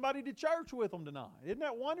brought somebody to church with them tonight. Isn't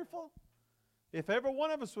that wonderful? If every one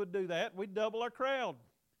of us would do that, we'd double our crowd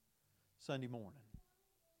Sunday morning.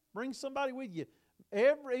 Bring somebody with you.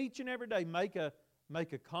 Each and every day, make a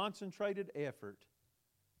concentrated effort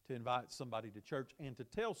to invite somebody to church and to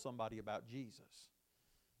tell somebody about Jesus.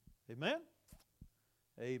 Amen?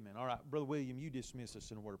 Amen. All right, Brother William, you dismiss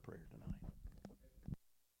us in a word of prayer tonight.